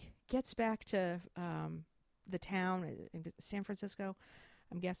 When he gets back to the town, in San Francisco,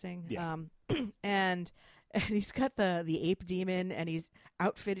 I'm guessing. Yeah. And he's got the ape demon, and he's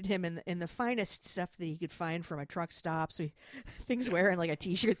outfitted him in the finest stuff that he could find from a truck stop. So thing's wearing like a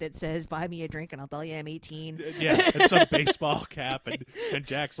T-shirt that says "Buy me a drink and I'll tell you I'm 18." Yeah, and some baseball cap, and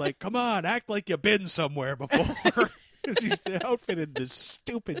Jack's like, "Come on, act like you've been somewhere before," because he's outfitted this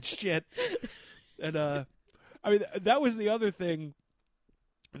stupid shit. And I mean, that was the other thing.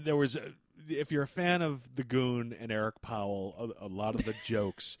 There was, if you're a fan of The Goon and Eric Powell, a lot of the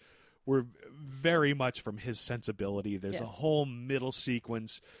jokes were very much from his sensibility. There's a Yes. whole middle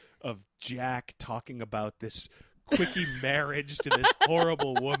sequence of Jack talking about this quickie marriage to this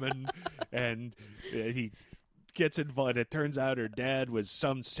horrible woman, and he gets involved. It turns out her dad was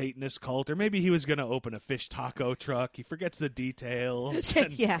some Satanist cult, or maybe he was going to open a fish taco truck. He forgets the details.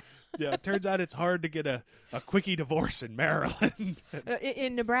 And, Yeah. yeah, it turns out it's hard to get a quickie divorce in Maryland.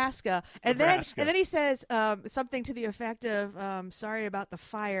 In Nebraska. Nebraska. And then he says something to the effect of, sorry about the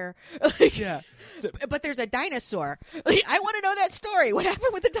fire. Yeah. But there's a dinosaur. I want to know that story. What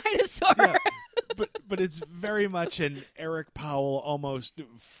happened with the dinosaur? Yeah. But it's very much an Eric Powell, almost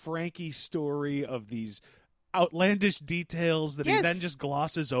Frankie story of these outlandish details that he Yes. then just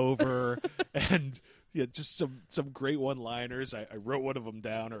glosses over, and yeah, just some great one-liners. I wrote one of them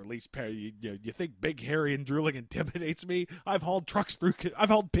down, or at least you think big, hairy, and drooling intimidates me? I've hauled pigs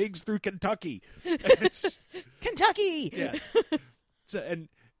through Kentucky. It's Kentucky. yeah. So,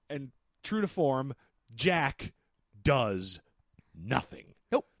 and true to form, Jack does nothing.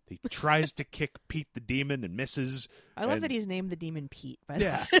 Nope. He tries to kick Pete the Demon and misses. I love and- that he's named the demon Pete. By the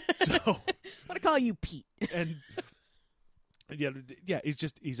Yeah. way. So I'm going to call you Pete. and yeah,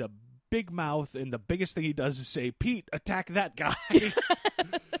 he's a big mouth, and the biggest thing he does is say, "Pete, attack that guy."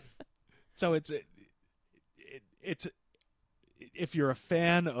 So it's if you're a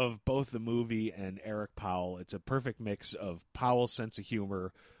fan of both the movie and Eric Powell, it's a perfect mix of Powell's sense of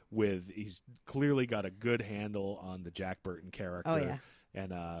humor with he's clearly got a good handle on the Jack Burton character. Oh, yeah.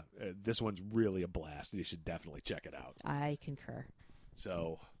 And this one's really a blast. You should definitely check it out. I concur.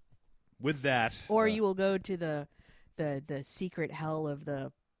 So, with that, Or you will go to the secret hell of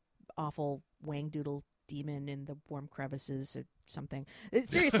the awful Wangdoodle demon in the warm crevices or something.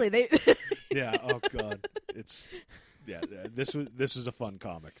 Seriously, they yeah. Oh God, it's yeah. This was a fun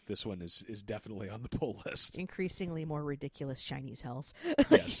comic. This one is definitely on the pull list. increasingly more ridiculous Chinese hells.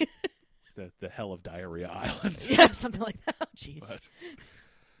 Yes, the hell of Diarrhea Island. Yeah, something like that. Oh, jeez.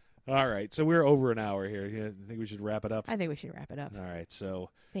 But, all right, so we're over an hour here. Yeah, I think we should wrap it up. I think we should wrap it up. All right, so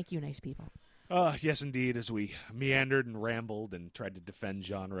Thank you, nice people. yes, indeed, as we meandered and rambled and tried to defend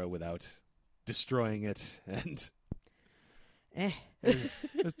genre without destroying it, and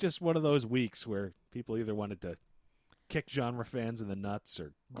it's just one of those weeks where people either wanted to kick genre fans in the nuts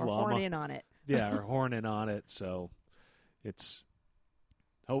or Or glom horn on- in on it. yeah, or horn in on it. So it's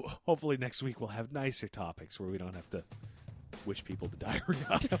hopefully next week we'll have nicer topics where we don't have to wish people to Diarrhea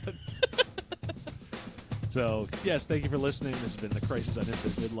Island. So, yes, thank you for listening. This has been the Crisis on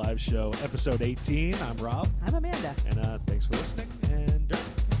Infinite Mid Live Show, episode 18. I'm Rob, I'm Amanda. and thanks for listening. And